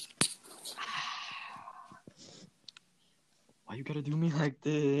 Why you gotta do me like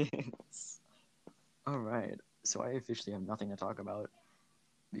this? Alright, so I officially have nothing to talk about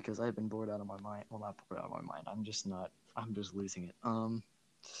because I've been bored out of my mind. Well, not bored out of my mind. I'm just losing it.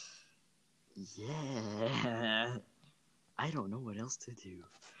 Yeah. I don't know what else to do.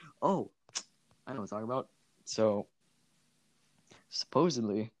 Oh, I know what to talk about. So,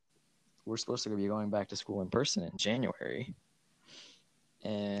 supposedly, we're supposed to be going back to school in person in January.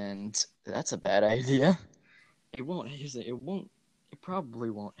 And that's a bad idea. It probably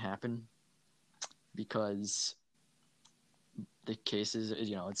won't happen because the cases,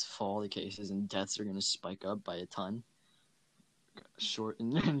 it's fall, the cases and deaths are going to spike up by a ton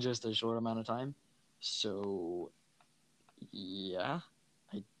in just a short amount of time. So, yeah,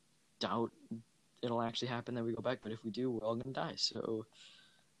 I doubt it'll actually happen that we go back, but if we do, we're all gonna die. So,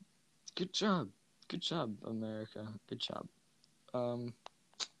 good job, America, good job.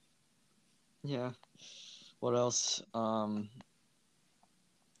 Yeah. What else? Oh,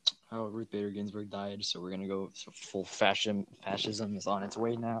 Ruth Bader Ginsburg died, so we're gonna go. So full fascism is on its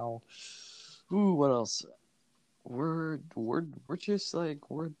way now. Ooh, what else? We're just like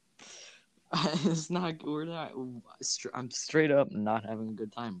we're. It's not. We're not. I'm straight up not having a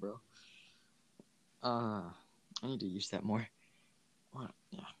good time, bro. I need to use that more. What?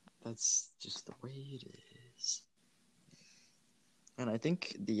 Yeah, that's just the way it is. And I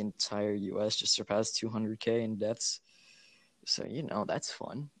think the entire U.S. just surpassed 200K in deaths. So that's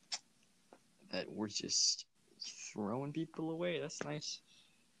fun. That we're just throwing people away. That's nice.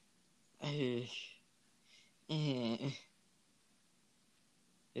 Eh, eh.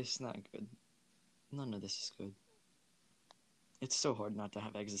 It's not good. None of this is good. It's so hard not to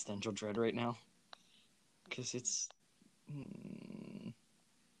have existential dread right now. Because it's.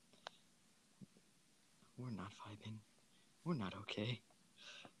 We're not vibing. We're not okay.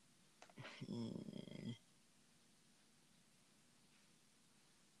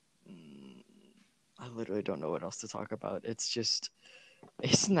 I literally don't know what else to talk about. It's just.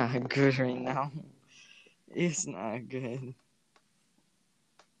 It's not good right now. It's not good.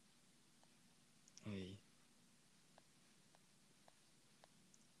 Hey.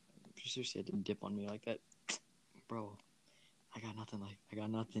 Seriously had to dip on me like that. Bro, I got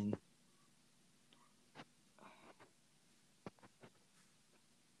nothing.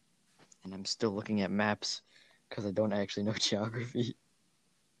 And I'm still looking at maps because I don't actually know geography.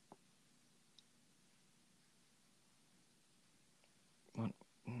 What?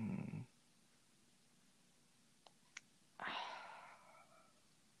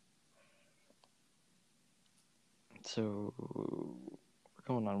 So we're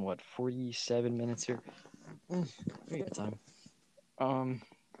going on what, 47 minutes here? We got time.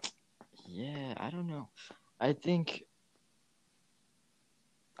 Yeah, I don't know. I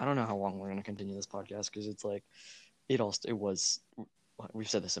don't know how long we're gonna continue this podcast because it's like it was. We've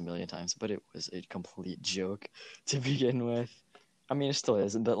said this a million times, but it was a complete joke to begin with. I mean, it still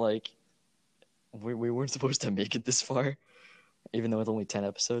is, but like we weren't supposed to make it this far, even though it's only 10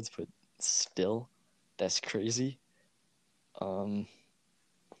 episodes. But still, that's crazy.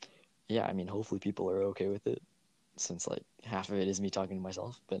 Yeah, I mean, hopefully people are okay with it, since like half of it is me talking to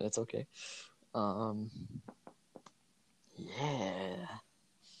myself, but it's okay. Yeah.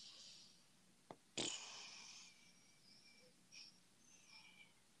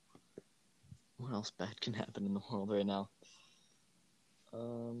 What else bad can happen in the world right now? A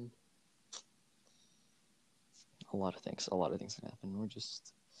lot of things. A lot of things can happen.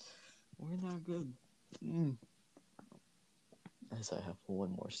 We're not good. As I have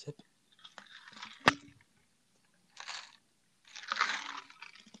one more sip.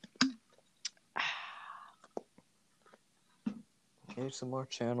 Okay, some more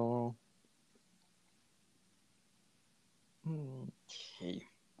channel. Okay.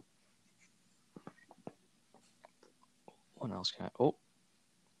 What else can I... Oh.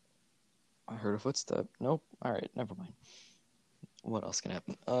 I heard a footstep. Nope. Alright, never mind. What else can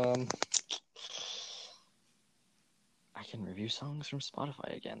happen? I can review songs from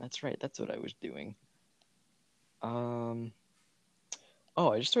Spotify again. That's right. That's what I was doing. Oh,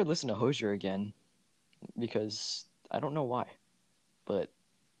 I just started listening to Hozier again because I don't know why, but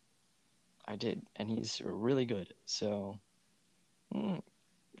I did, and he's really good. So,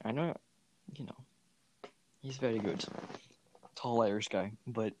 I know, he's very good. Tall Irish guy,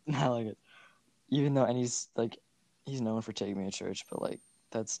 but I like it. Even though, and he's known for Take Me to Church, but like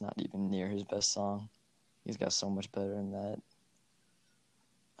that's not even near his best song. He's got so much better than that.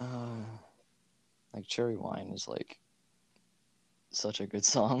 Like Cherry Wine is like such a good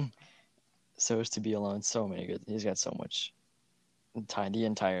song. So is To Be Alone. So many good. He's got so much. The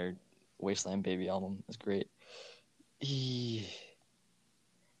entire Wasteland Baby album is great. He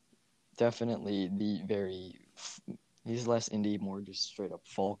definitely he's less indie, more just straight up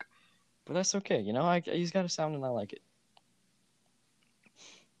folk. But that's okay, he's got a sound and I like it.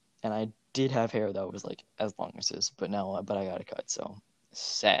 And I did have hair that was like as long as his, but I got a cut, so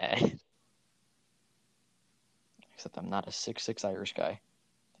sad. Except I'm not a 6'6" Irish guy,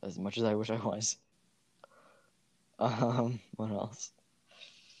 as much as I wish I was. What else?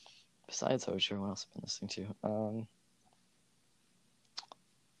 Besides Hozier, what else have I been listening to?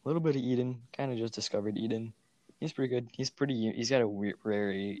 A little bit of Eden. Kind of just discovered Eden. He's pretty good. He's got a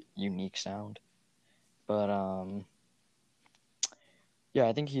very unique sound. But Yeah,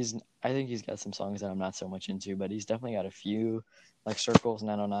 I think he's got some songs that I'm not so much into, but he's definitely got a few, like Circles,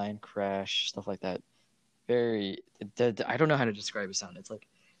 909, Crash, stuff like that. I don't know how to describe his sound. It's like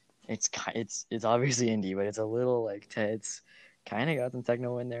it's obviously indie, but it's a little like it's kind of got some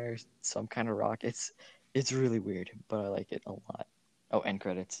techno in there, some kind of rock. It's really weird, but I like it a lot. Oh, end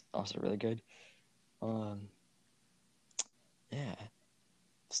credits also really good. Um, yeah,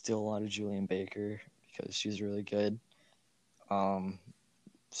 still a lot of Julian Baker because she's really good. Um,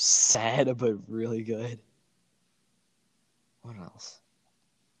 sad but really good. What else?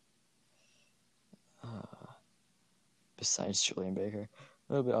 Besides Julian Baker,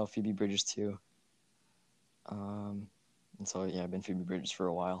 a little bit of Phoebe Bridgers too. And so yeah, I've been Phoebe Bridgers for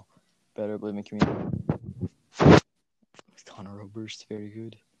a while. Better Believe Me Community. Connor Oberst, very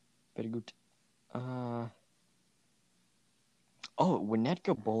good, very good.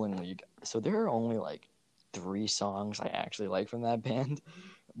 Winnetka Bowling League. So there are only like 3 songs I actually like from that band,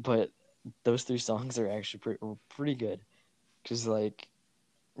 but those 3 songs are actually pretty good. Cause like,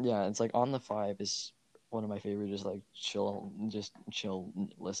 yeah, it's like On the 5 is one of my favorite. Just like chill,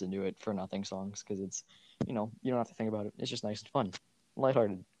 listen to it for nothing songs. Cause it's, you don't have to think about it. It's just nice and fun,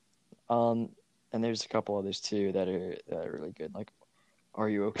 lighthearted. And there's a couple others too that are really good. Like, Are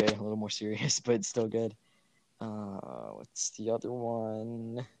You Okay? A little more serious, but still good. What's the other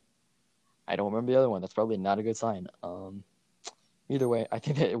one? I don't remember the other one. That's probably not a good sign. Either way, I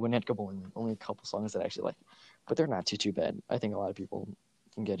think that Winnetka Bowling only a couple songs that I actually like, but they're not too bad. I think a lot of people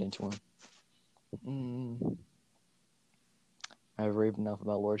can get into them. I've raved enough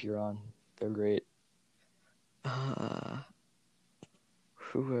about Lord Huron. They're great.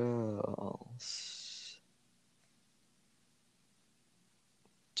 Who else?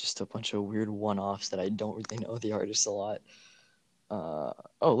 Just a bunch of weird one-offs that I don't really know the artists a lot.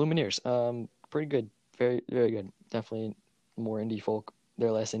 Lumineers. Pretty good. Very, very good. Definitely more indie folk.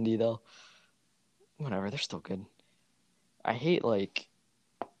 They're less indie though. Whatever, they're still good. I hate like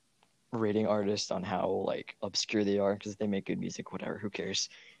rating artists on how like obscure they are because they make good music. Whatever, who cares?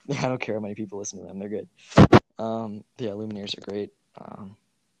 I don't care how many people listen to them. They're good. Yeah, Lumineers are great.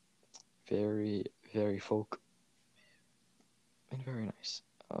 Very, very folk and very nice.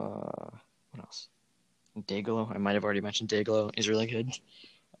 What else? Dayglow. I might have already mentioned Dayglow. Is really good.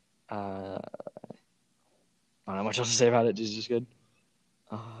 I don't know much else to say about it. It's just good.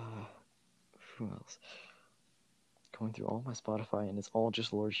 Who else? Going through all my Spotify, and it's all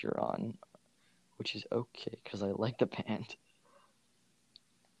just Lord Huron, which is okay because I like the band.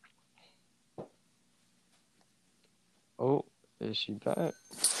 Oh, is she back?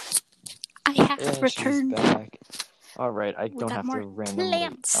 I have returned. She's back. All right, I don't have to randomly.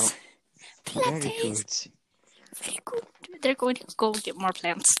 Plants. Very good. Very good. They're going to go get more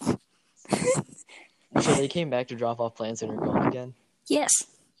plants. So they came back to drop off plants and are gone again? Yes.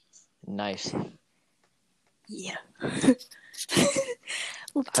 Nice. Yeah.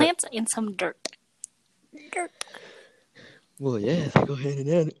 Well, plants and some dirt. Well, yeah, they go hand in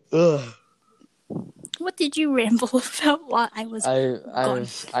hand. Ugh. What did you ramble about while I was gone?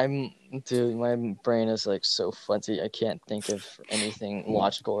 Dude, my brain is like so fuzzy. I can't think of anything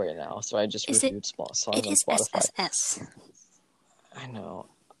logical right now, so I just reviewed songs on Spotify. It is SSS. I know,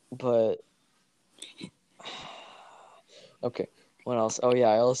 but okay. What else? Oh yeah,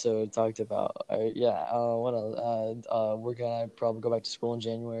 I also talked about what else? We're gonna probably go back to school in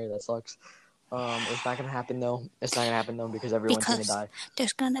January. That sucks. It's not gonna happen though. Because everyone's gonna die.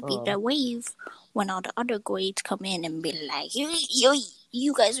 There's gonna be the wave when all the other grades come in and be like,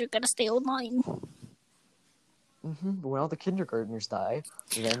 you guys are gonna stay online. But when all the kindergartners die,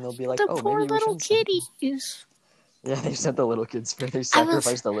 then they'll be like, the poor maybe little kiddies. Yeah, they sent the little kids first. They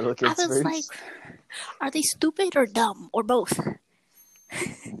sacrificed the little kids first. Like, are they stupid or dumb or both?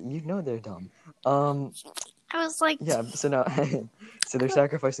 You know they're dumb. I was like, yeah. So now, so they're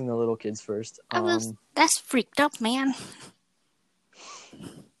sacrificing the little kids first. That's freaked up, man.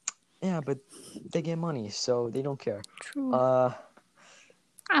 Yeah, but they get money, so they don't care. True.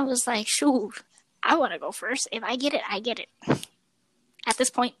 I was like, shoot, I want to go first. If I get it, I get it. At this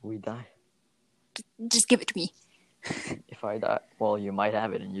point, we die. Just give it to me. If I die, well, you might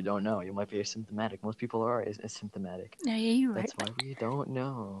have it and you don't know. You might be asymptomatic. Most people are asymptomatic. Yeah, you're right. That's why we don't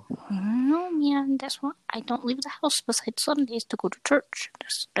know. No, man, that's why I don't leave the house besides Sundays to go to church.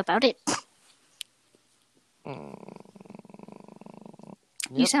 That's about it. Yep.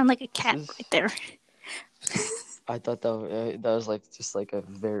 You sound like a cat right there. I thought that was like just like a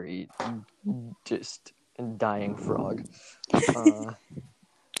very just dying frog.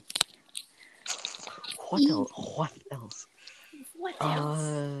 What else? What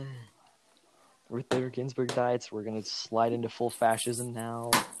else? Ruth Bader Ginsburg died, so we're gonna slide into full fascism now.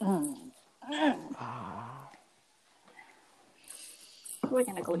 We're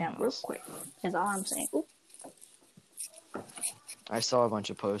gonna go down real quick. Is all I'm saying. Ooh. I saw a bunch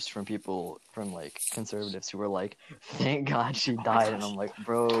of posts from people from like conservatives who were like, "Thank God she died," and I'm like,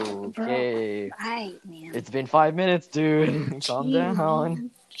 "Bro, okay, Right, man. it's been 5 minutes, dude. Calm down."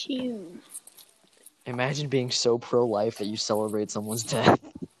 Chill. Imagine being so pro-life that you celebrate someone's death.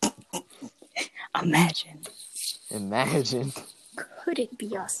 Imagine. Could it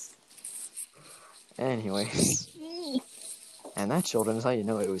be us? Anyways. And that, children, is how you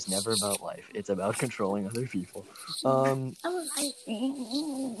know it was never about life. It's about controlling other people. I'm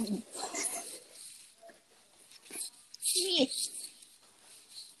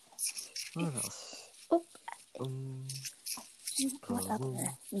What else? Oh. What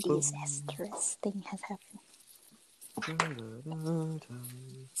other disastrous thing has happened?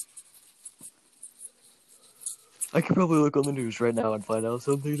 I could probably look on the news right now and find out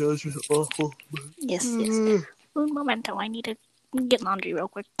something that was just awful. Yes. Un momento, I need to get laundry real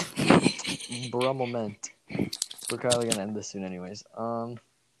quick. Moment. We're probably gonna end this soon, anyways. Okay,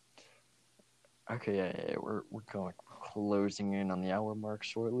 yeah, we're going closing in on the hour mark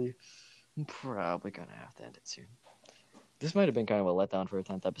shortly. I'm probably gonna have to end it soon. This might have been kind of a letdown for a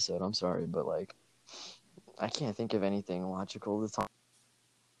 10th episode. I'm sorry, but like, I can't think of anything logical to talk.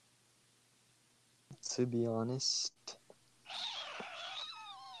 To be honest.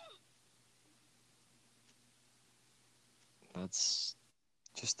 That's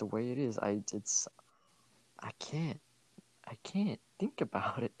just the way it is. I can't think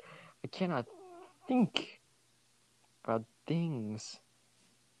about it. I cannot think about things.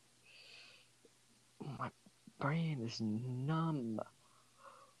 My brain is numb.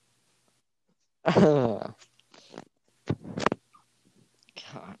 God.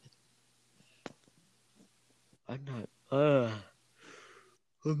 I'm not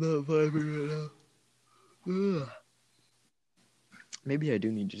vibing right now. Maybe I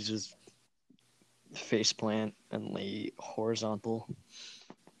do need to just face plant and lay horizontal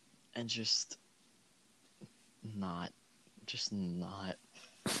and just not.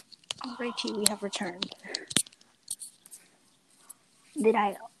 Alrighty, we have returned.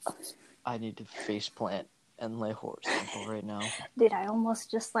 I need to face plant and lay horizontal right now. Did I almost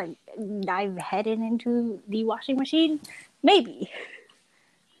just like dive headed into the washing machine? Maybe.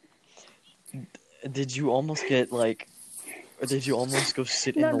 Did you almost get like? Or did you almost go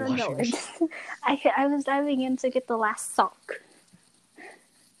sit in the washing machine? I was diving in to get the last sock.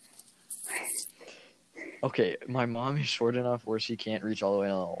 Okay, my mom is short enough where she can't reach all the way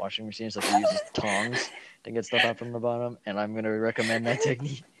to the washing machine, so she uses tongs to get stuff out from the bottom, and I'm gonna recommend that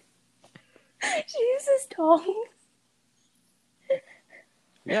technique. She uses tongs?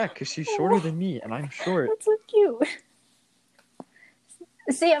 Yeah, because she's shorter than me, and I'm short. That's so cute.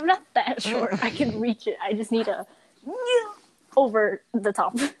 See, I'm not that short. I can reach it. I just need a over the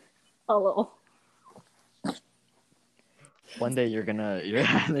top a little. One day you're gonna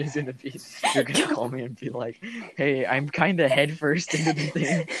call me and be like, "Hey, I'm kind of head first into the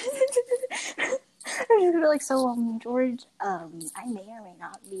thing." I'm just gonna be like, so George, I may or may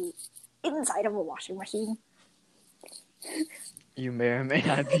not be inside of a washing machine. You may or may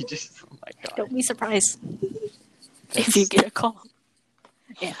not be just. Oh my god! Don't be surprised if you get a call.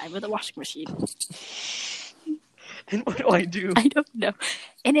 Yeah, I'm in the washing machine. And what do I do? I don't know.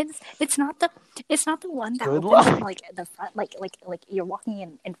 And it's not the one that Good opens luck. from like the front, like you're walking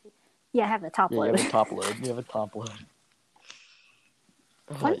in and yeah, I have the top load. You have a top load.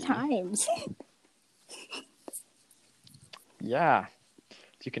 Fun times. Yeah.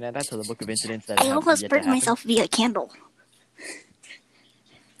 You can add that to the book of incidents that I almost burnt myself via candle.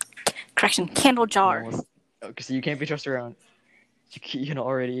 Correction, candle jar. Okay, so you can't be trusted around. You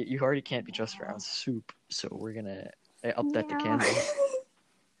already can't be trusted around soup. So we're gonna up that to candle.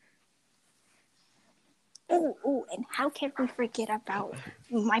 Oh, and how can we forget about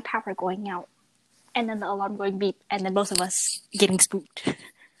my power going out, and then the alarm going beep, and then both of us getting spooked?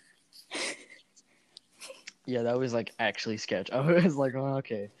 Yeah, that was like actually sketch. I was like, oh,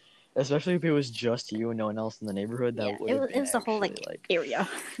 okay. Especially if it was just you and no one else in the neighborhood. That would it was the whole like area.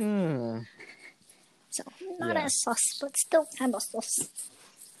 So not as sus, but still kind of sus.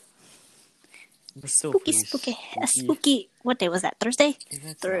 Spooky. What day was that? Thursday?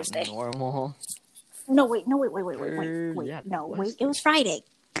 That's Thursday. Not normal. No, wait. No, wait. It was Friday.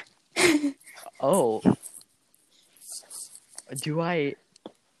 Oh. Do I?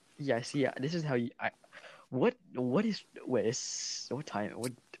 Yeah. See. Yeah. This is how you. What is? What time?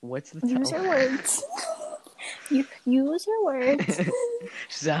 What's the time? Use your words. You use your words.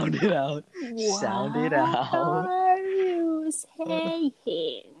 Sound it out. Sound it What out. are you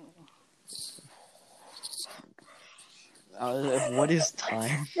saying? What is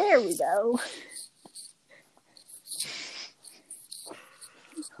time? There we go.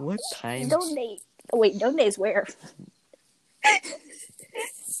 What time? Donate. Oh, wait, donate's where?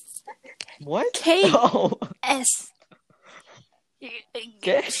 What? K. Oh. S.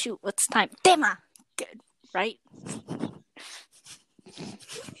 Okay. Shoot, what's time? Tema. Good, right?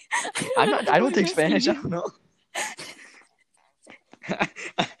 I don't take Spanish. I don't know.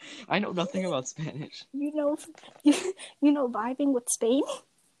 I know nothing about Spanish. You know vibing with Spain?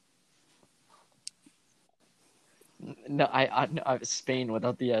 No, no, Spain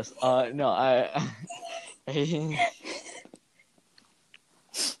without the S. No,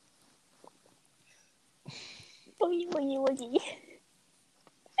 Boogie, boogie, boogie.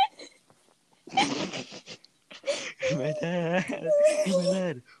 My dad.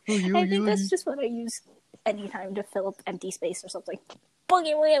 Oogie, I oogie, think that's oogie. just what I use anytime to fill up empty space or something.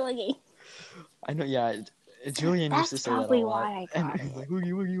 Boogie, boogie, boogie. I know. Yeah, Julian used to That's say that a probably lot. why I And got he's it. like,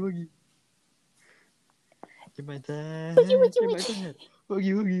 oogie, oogie, oogie. Get my dad. Boogie, woogie, Get my woogie. dad.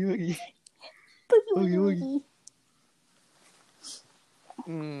 Oogie, oogie, oogie. Boogie, Boogie, woogie,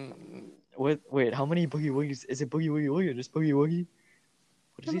 woogie. Wait, how many boogie woogies? Is it boogie woogie woogie or just boogie woogie?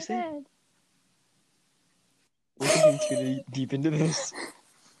 What does he say? boogie. We're thinking too deep into this.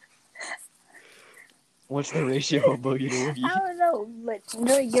 What's the ratio of boogie to I woogie? don't know, but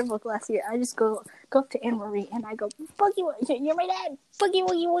during yearbook last year, I just go up to Anne Marie and I go, Boogie, woogie, you're my dad, Boogie,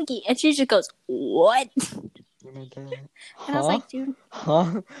 woogie, woogie. And she just goes, what? You're my dad. And I was like, dude.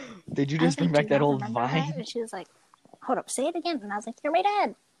 Huh? Did you I was just bring like, back do you that not old remember that? vine? And she was like, hold up, say it again. And I was like, you're my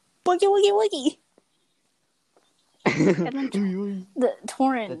dad, Boogie, woogie, woogie. And then Oogie, the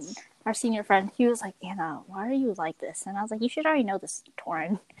Torin, That's- our senior friend, he was like, Anna, why are you like this? And I was like, you should already know this,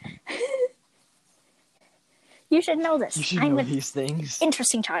 Torin. You should know this. You should I'm know an these things.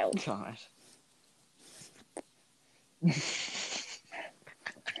 interesting child. Gosh.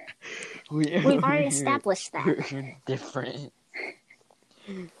 We've already established that. We're different.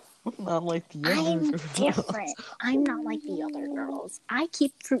 I'm not like the other I'm girls. different. I'm not like the other girls. I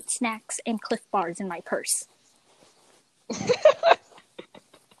keep fruit snacks and Cliff Bars in my purse.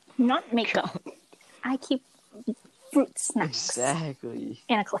 Not makeup. I keep fruit snacks Exactly.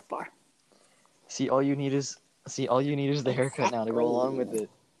 and a Cliff Bar. See, all you need is the haircut now to go along with it.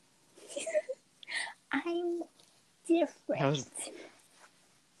 I'm different.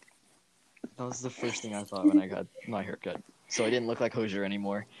 That was the first thing I thought when I got my haircut. So I didn't look like Hosier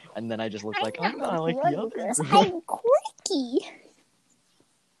anymore, and then I just looked like I'm not like the other girls. I'm quirky.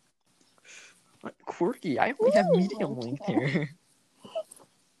 Quirky. I only have medium length hair.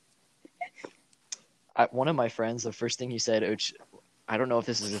 One of my friends, the first thing he said, which I don't know if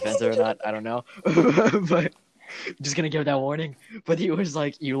this is offensive or not, I don't know, but I'm just gonna give that warning. But he was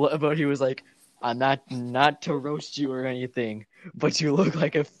like, I'm not to roast you or anything, but you look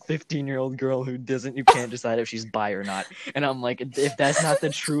like a 15-year-old girl who can't decide if she's bi or not. And I'm like, if that's not the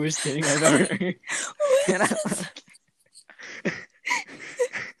truest thing I've ever heard. And I'm like,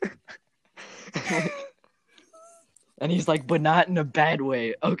 and he's like, but not in a bad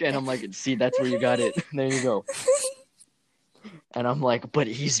way. Okay, and I'm like, see, that's where you got it. There you go. And I'm like, but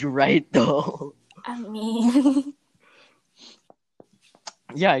he's right though. I mean,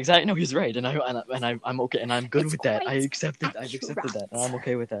 Yeah, exactly. No, he's right, and I'm okay, and I'm good It's with that. quite I've accepted that, and I'm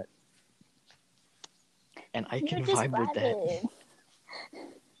okay with that. And I can you're just vibe with that. vibing.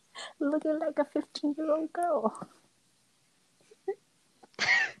 Looking like a 15-year-old girl.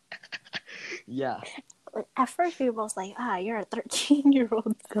 Yeah. At first, we were both like, you're a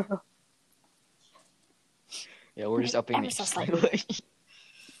 13-year-old girl. Yeah, we're just upping Ever the so slightly.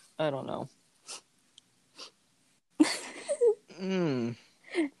 I don't know.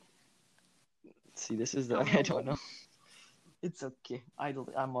 See, this is I don't know. It's okay.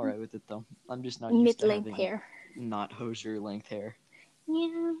 I'm alright with it though. I'm just not used to Mid-length having hair. not Hosier length hair.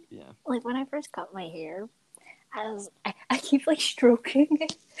 Yeah. Yeah. Like when I first cut my hair, I keep like stroking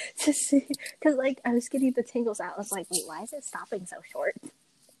it to see, because like I was getting the tangles out. I was like, wait, why is it stopping so short?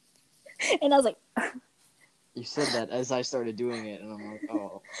 And I was like, You said that as I started doing it, and I'm like,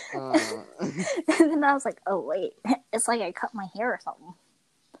 oh. and then I was like, oh wait, it's like I cut my hair or something.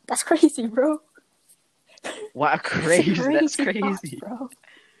 That's crazy, bro. Wow, crazy. That's Thought, crazy. bro.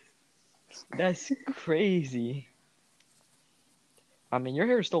 That's crazy. I mean, your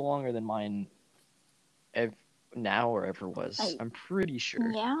hair is still longer than mine now or ever was. I'm pretty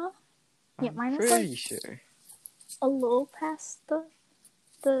sure. Yeah? Yeah, I'm mine was pretty like sure. a little past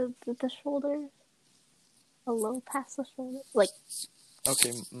the shoulder. a little past the shoulder. Like,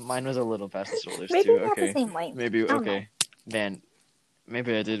 Okay, mine was a little past the shoulders maybe too. not Okay, the same length. maybe I don't okay. Man,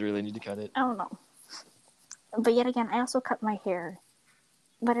 maybe I did really need to cut it. I don't know. But yet again, I also cut my hair.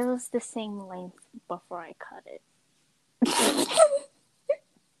 But it was the same length before I cut it.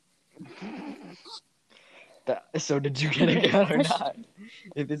 So did you get it cut or not?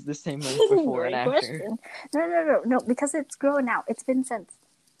 If it's the same length before and after. Question. No, because it's grown out. It's been since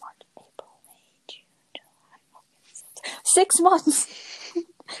March, April, May, June, July, August, 6 months.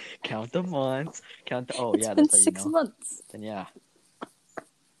 Count the months. Count the. Oh It's yeah, been that's how you 6 know. months. Then yeah.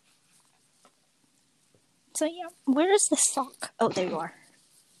 So yeah, where is the sock? Oh, there you are.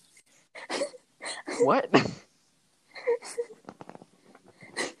 What?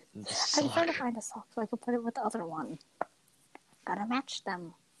 I'm trying to find a sock so I can put it with the other one. Gotta match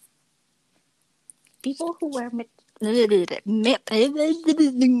them. People who wear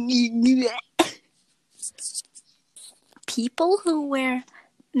people who wear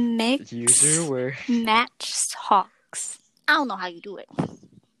User were. match socks. I don't know how you do it.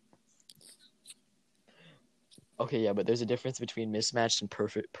 Okay, yeah, but there's a difference between mismatched and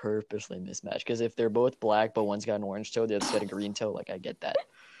purposely mismatched. Because if they're both black, but one's got an orange toe, the other's got a green toe, like I get that.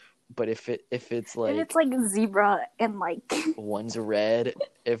 But if it's like And it's like zebra and like one's red,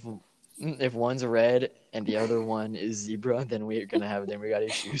 if one's red and the other one is zebra, then we got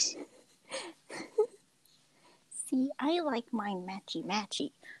issues. see, I like mine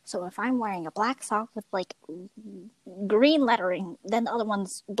matchy. So if I'm wearing a black sock with like green lettering, then the other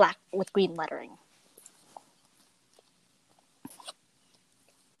one's black with green lettering.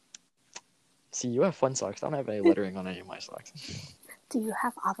 See, you have fun socks. I don't have any lettering on any of my socks. Do you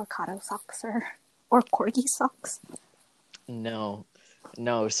have avocado socks or corgi socks? No.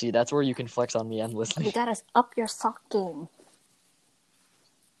 See, that's where you can flex on me endlessly. You gotta up your sock game.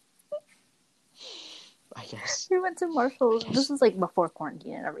 I guess. We went to Marshall's. This was like before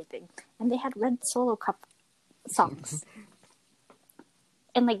quarantine and everything, and they had red Solo Cup socks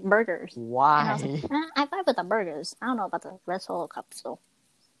and like burgers. Why? And I was like, I vibe with the burgers. I don't know about the red Solo Cups though.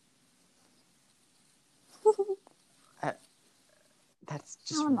 That's I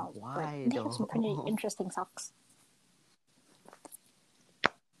just don't know. why But they have some pretty interesting socks.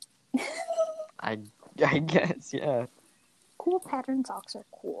 I guess, yeah. Cool pattern socks are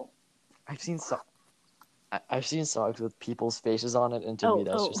cool. I've seen socks with people's faces on it, and to me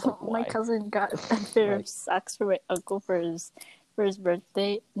that's just like, why? My cousin got a pair of socks for my uncle for his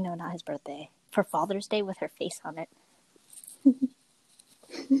birthday. No, not his birthday. For Father's Day with her face on it.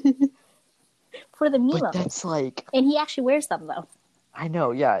 For the meme. But that's like... And he actually wears them, though. I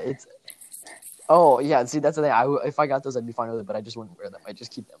know, yeah, it's... Oh, yeah, see, that's the thing. If I got those, I'd be fine with it, but I just wouldn't wear them. I'd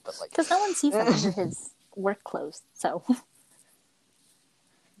just keep them, but like... Because no one sees them under his work clothes, so...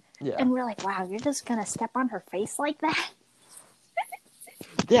 Yeah. And we're like, wow, you're just gonna step on her face like that?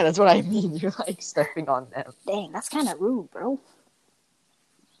 Yeah, that's what I mean. You're like stepping on them. Dang, that's kind of rude, bro.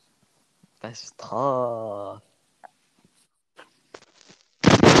 That's tough.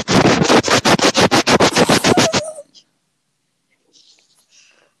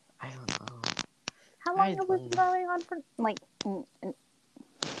 I don't know. How long have we been going on for? Like,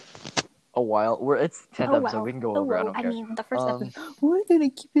 a while. It's 10th episode. We can go over. I don't care. I mean, the first episode. We're gonna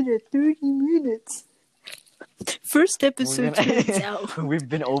keep it at 30 minutes. First episode turns out. We've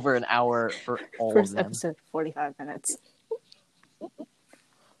been over an hour for all First of them. episode, 45 minutes.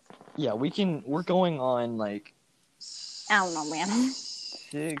 Yeah, we're going on like... I don't know, man.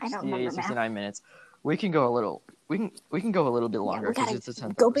 69 minutes. We can go a little... We can go a little bit longer because it's the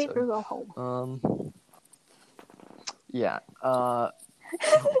 10th go episode. big or go home. Yeah.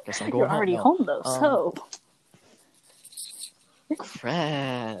 Guess I'm going You're already home though, so.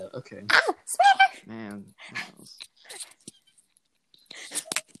 Crap. Okay. Smash! Man.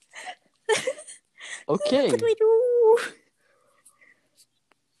 Okay. What do we do?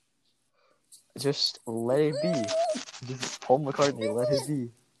 Just let it be. Just Paul McCartney, let it be.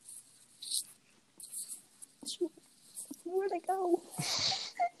 Where'd it go?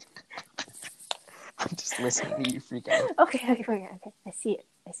 I'm just listening to you freak out. Okay. I see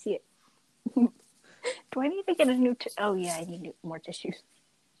it. Do I need to get a new oh yeah, I need more tissues.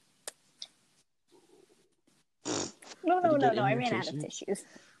 No, I ran out of tissues.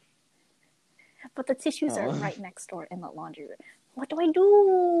 But the tissues are right next door in the laundry room. What do I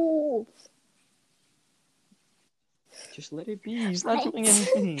do? Just let it be. He's not doing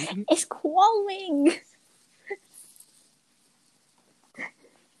anything. It's crawling.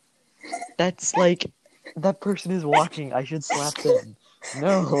 That's like, that person is watching. I should slap them.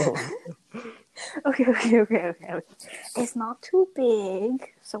 No. Okay. It's not too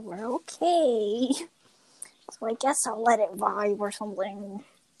big, so we're okay. So I guess I'll let it vibe or something.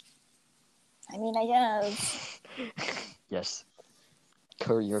 I mean, I guess. Yes.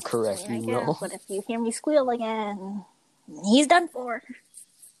 You're correct. I You guess, will. but if you hear me squeal again, he's done for.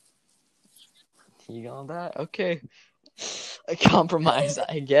 You got that? Okay. A compromise,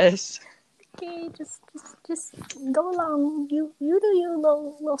 I guess. Okay, just go along. You do you,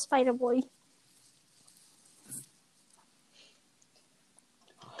 little spider boy.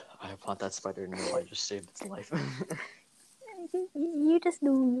 I want that spider to know I just saved its life. You just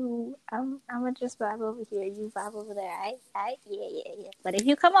do you. I'm gonna just vibe over here. You vibe over there. Yeah. But if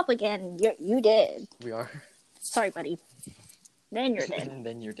you come up again, you dead. We are. Sorry, buddy. Then you're dead. And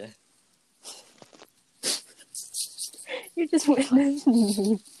then you're dead. You just witnessed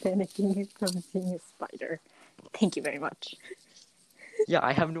me panicking from seeing a spider. Thank you very much. Yeah,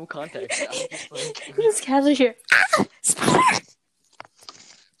 I have no context. I'm just like... You just casually hear, spider!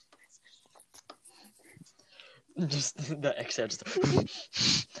 Just the exhale, just...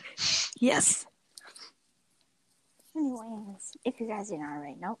 Yes. Anyways, if you guys didn't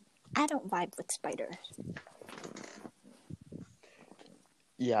already know, I don't vibe with spiders.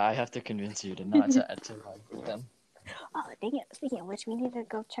 Yeah, I have to convince you to not to vibe with them. Oh, dang it. Speaking of which, we need to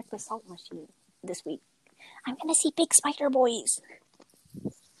go check the salt machine this week. I'm gonna see big spider boys.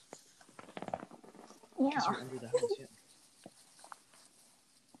 Yeah. Because you're under the house, yeah.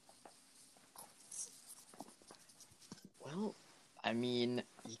 Well, I mean,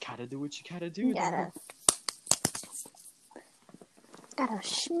 you gotta do what you gotta do. You gotta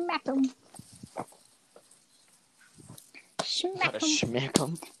smack them. Gotta smack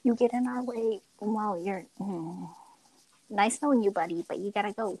them. You get in our way. Well, you're nice knowing you, buddy, but you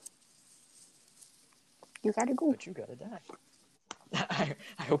gotta go. You gotta go. But you gotta die.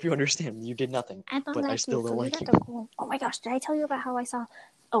 I hope you understand. You did nothing. But I still don't like you. Go. Oh my gosh, did I tell you about how I saw...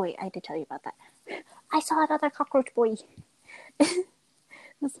 Oh wait, I did tell you about that. I saw another cockroach boy.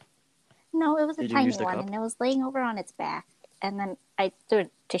 No, it was a tiny one, and it was laying over on its back. And then I threw a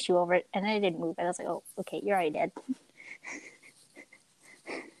tissue over it, and then it didn't move. And I was like, oh, okay, you're already dead.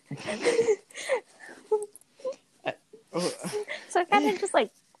 So I kind of just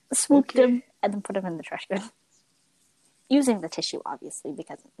like swooped him and then put him in the trash can. Using the tissue, obviously,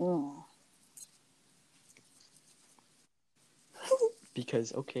 because...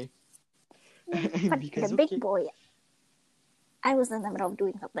 Because, okay. But because, the big boy... I was in the middle of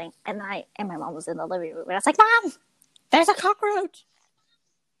doing something, and my mom was in the living room, and I was like, Mom! There's a cockroach!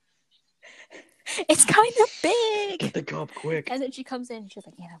 It's kind of big! Get the cop quick! And then she comes in, and she's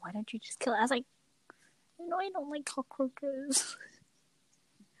like, Anna, why don't you just kill it? I was like, no, I don't like cockroaches.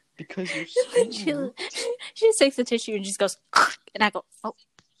 Because you're so she just takes the tissue and just goes, and I go, oh.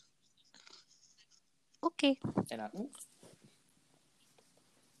 Okay. And I, ooh.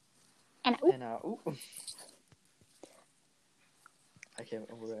 And I, ooh. And I, ooh. I can't,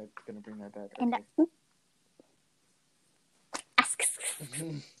 we're gonna bring that back. And okay. I, ooh.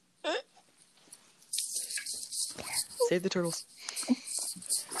 Save the turtles.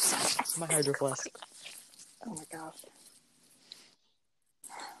 My hydro flask. Oh my gosh.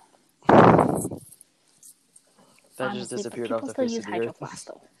 That Honestly, just disappeared off the people face still of the use earth. hydroflask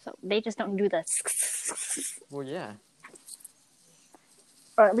though, so they just don't do the. Well, yeah.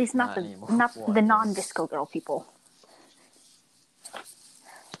 Or at least not Well, the non-disco girl people.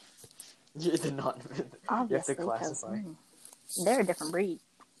 Yeah, the non. Obviously, you have to classify. They're a different breed.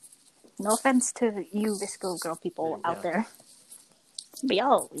 No offense to you disco girl people out there, but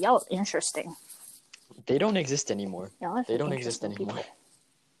y'all interesting. They don't exist anymore. They don't exist anymore. People.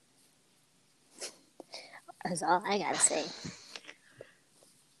 That's all I gotta say.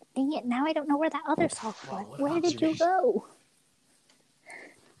 Dang it, now I don't know where that other sock went. Where did you go?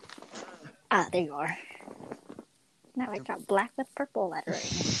 Ah, there you are. Now I got black with purple lettering,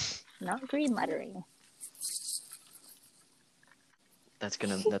 not green lettering. That's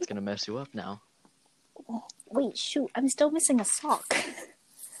gonna mess you up now. Wait, shoot, I'm still missing a sock.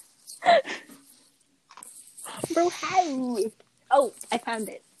 Bro, how? Oh, I found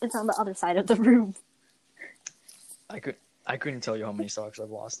it. It's on the other side of the room. I couldn't tell you how many socks I've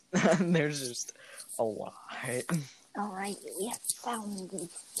lost. There's just a lot. Alright, we have found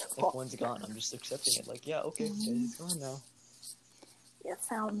these. If one's gone, I'm just accepting it. Like, yeah, okay, it's gone now. We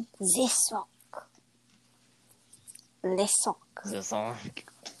found this sock. Les sock. The sock.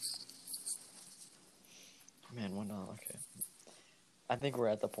 Man, okay. I think we're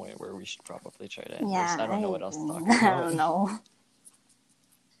at the point where we should probably try to end this. I don't know what else to talk about. I don't know.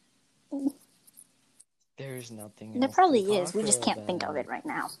 There's nothing. There probably is. We just can't think of it right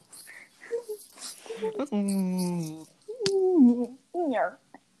now.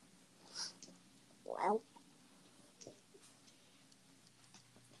 Well,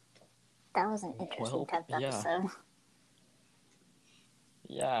 That was an interesting Well, 10th yeah. episode.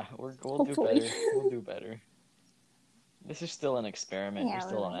 Yeah, we'll do Hopefully. better. We'll do better. This is still an experiment. Yeah, we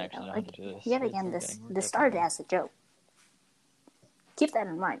still don't right, actually know how to do this. Yet But again, we're this getting started there. as a joke. Keep that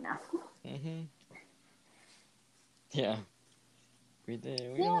in mind now. Mm-hmm. Yeah. We did.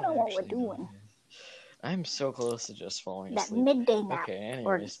 We You don't know what we're actually know. doing. I'm so close to just falling That asleep. midday nap. Okay,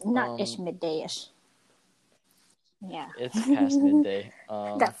 Or anyways. not-ish, midday-ish. Yeah. It's past midday.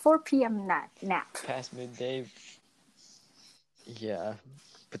 That 4 p.m. nap. Past midday. Yeah.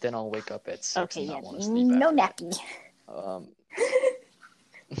 But then I'll wake up at 6 Okay, and yeah. not want to sleep No after nappy. that.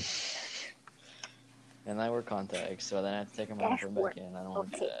 And I wear contacts, so then I have to take them off and back in. I don't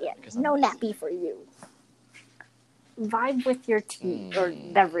want to do Okay, that. yeah. Because No nappy for you. Vibe with your tea or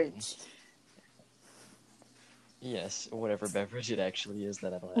beverage. Yes, whatever beverage it actually is that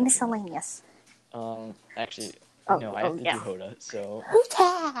I don't actually Miscellaneous. Actually, Oh, no, I have to yeah. do Hoda, so...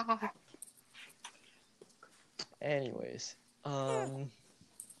 Hoota! Anyways,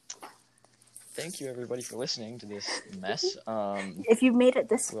 thank you everybody for listening to this mess. If you made it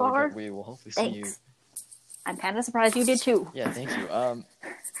this far, we will hopefully see you. thanks. I'm kind of surprised you did too. Yeah, thank you.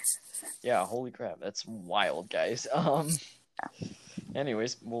 Yeah, holy crap, that's wild, guys.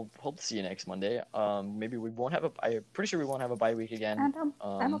 Anyways, we'll hope to see you next Monday. Maybe we won't have I'm pretty sure we won't have a bye week again.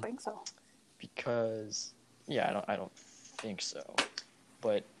 I don't think so. Because, yeah, I don't think so.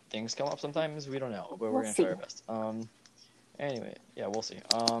 But things come up sometimes, we don't know. But we're gonna see. try our best. Anyway, yeah, we'll see.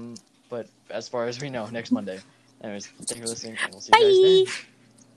 But as far as we know, next Monday. Anyways, thank you for listening, and we'll see you guys then. Bye!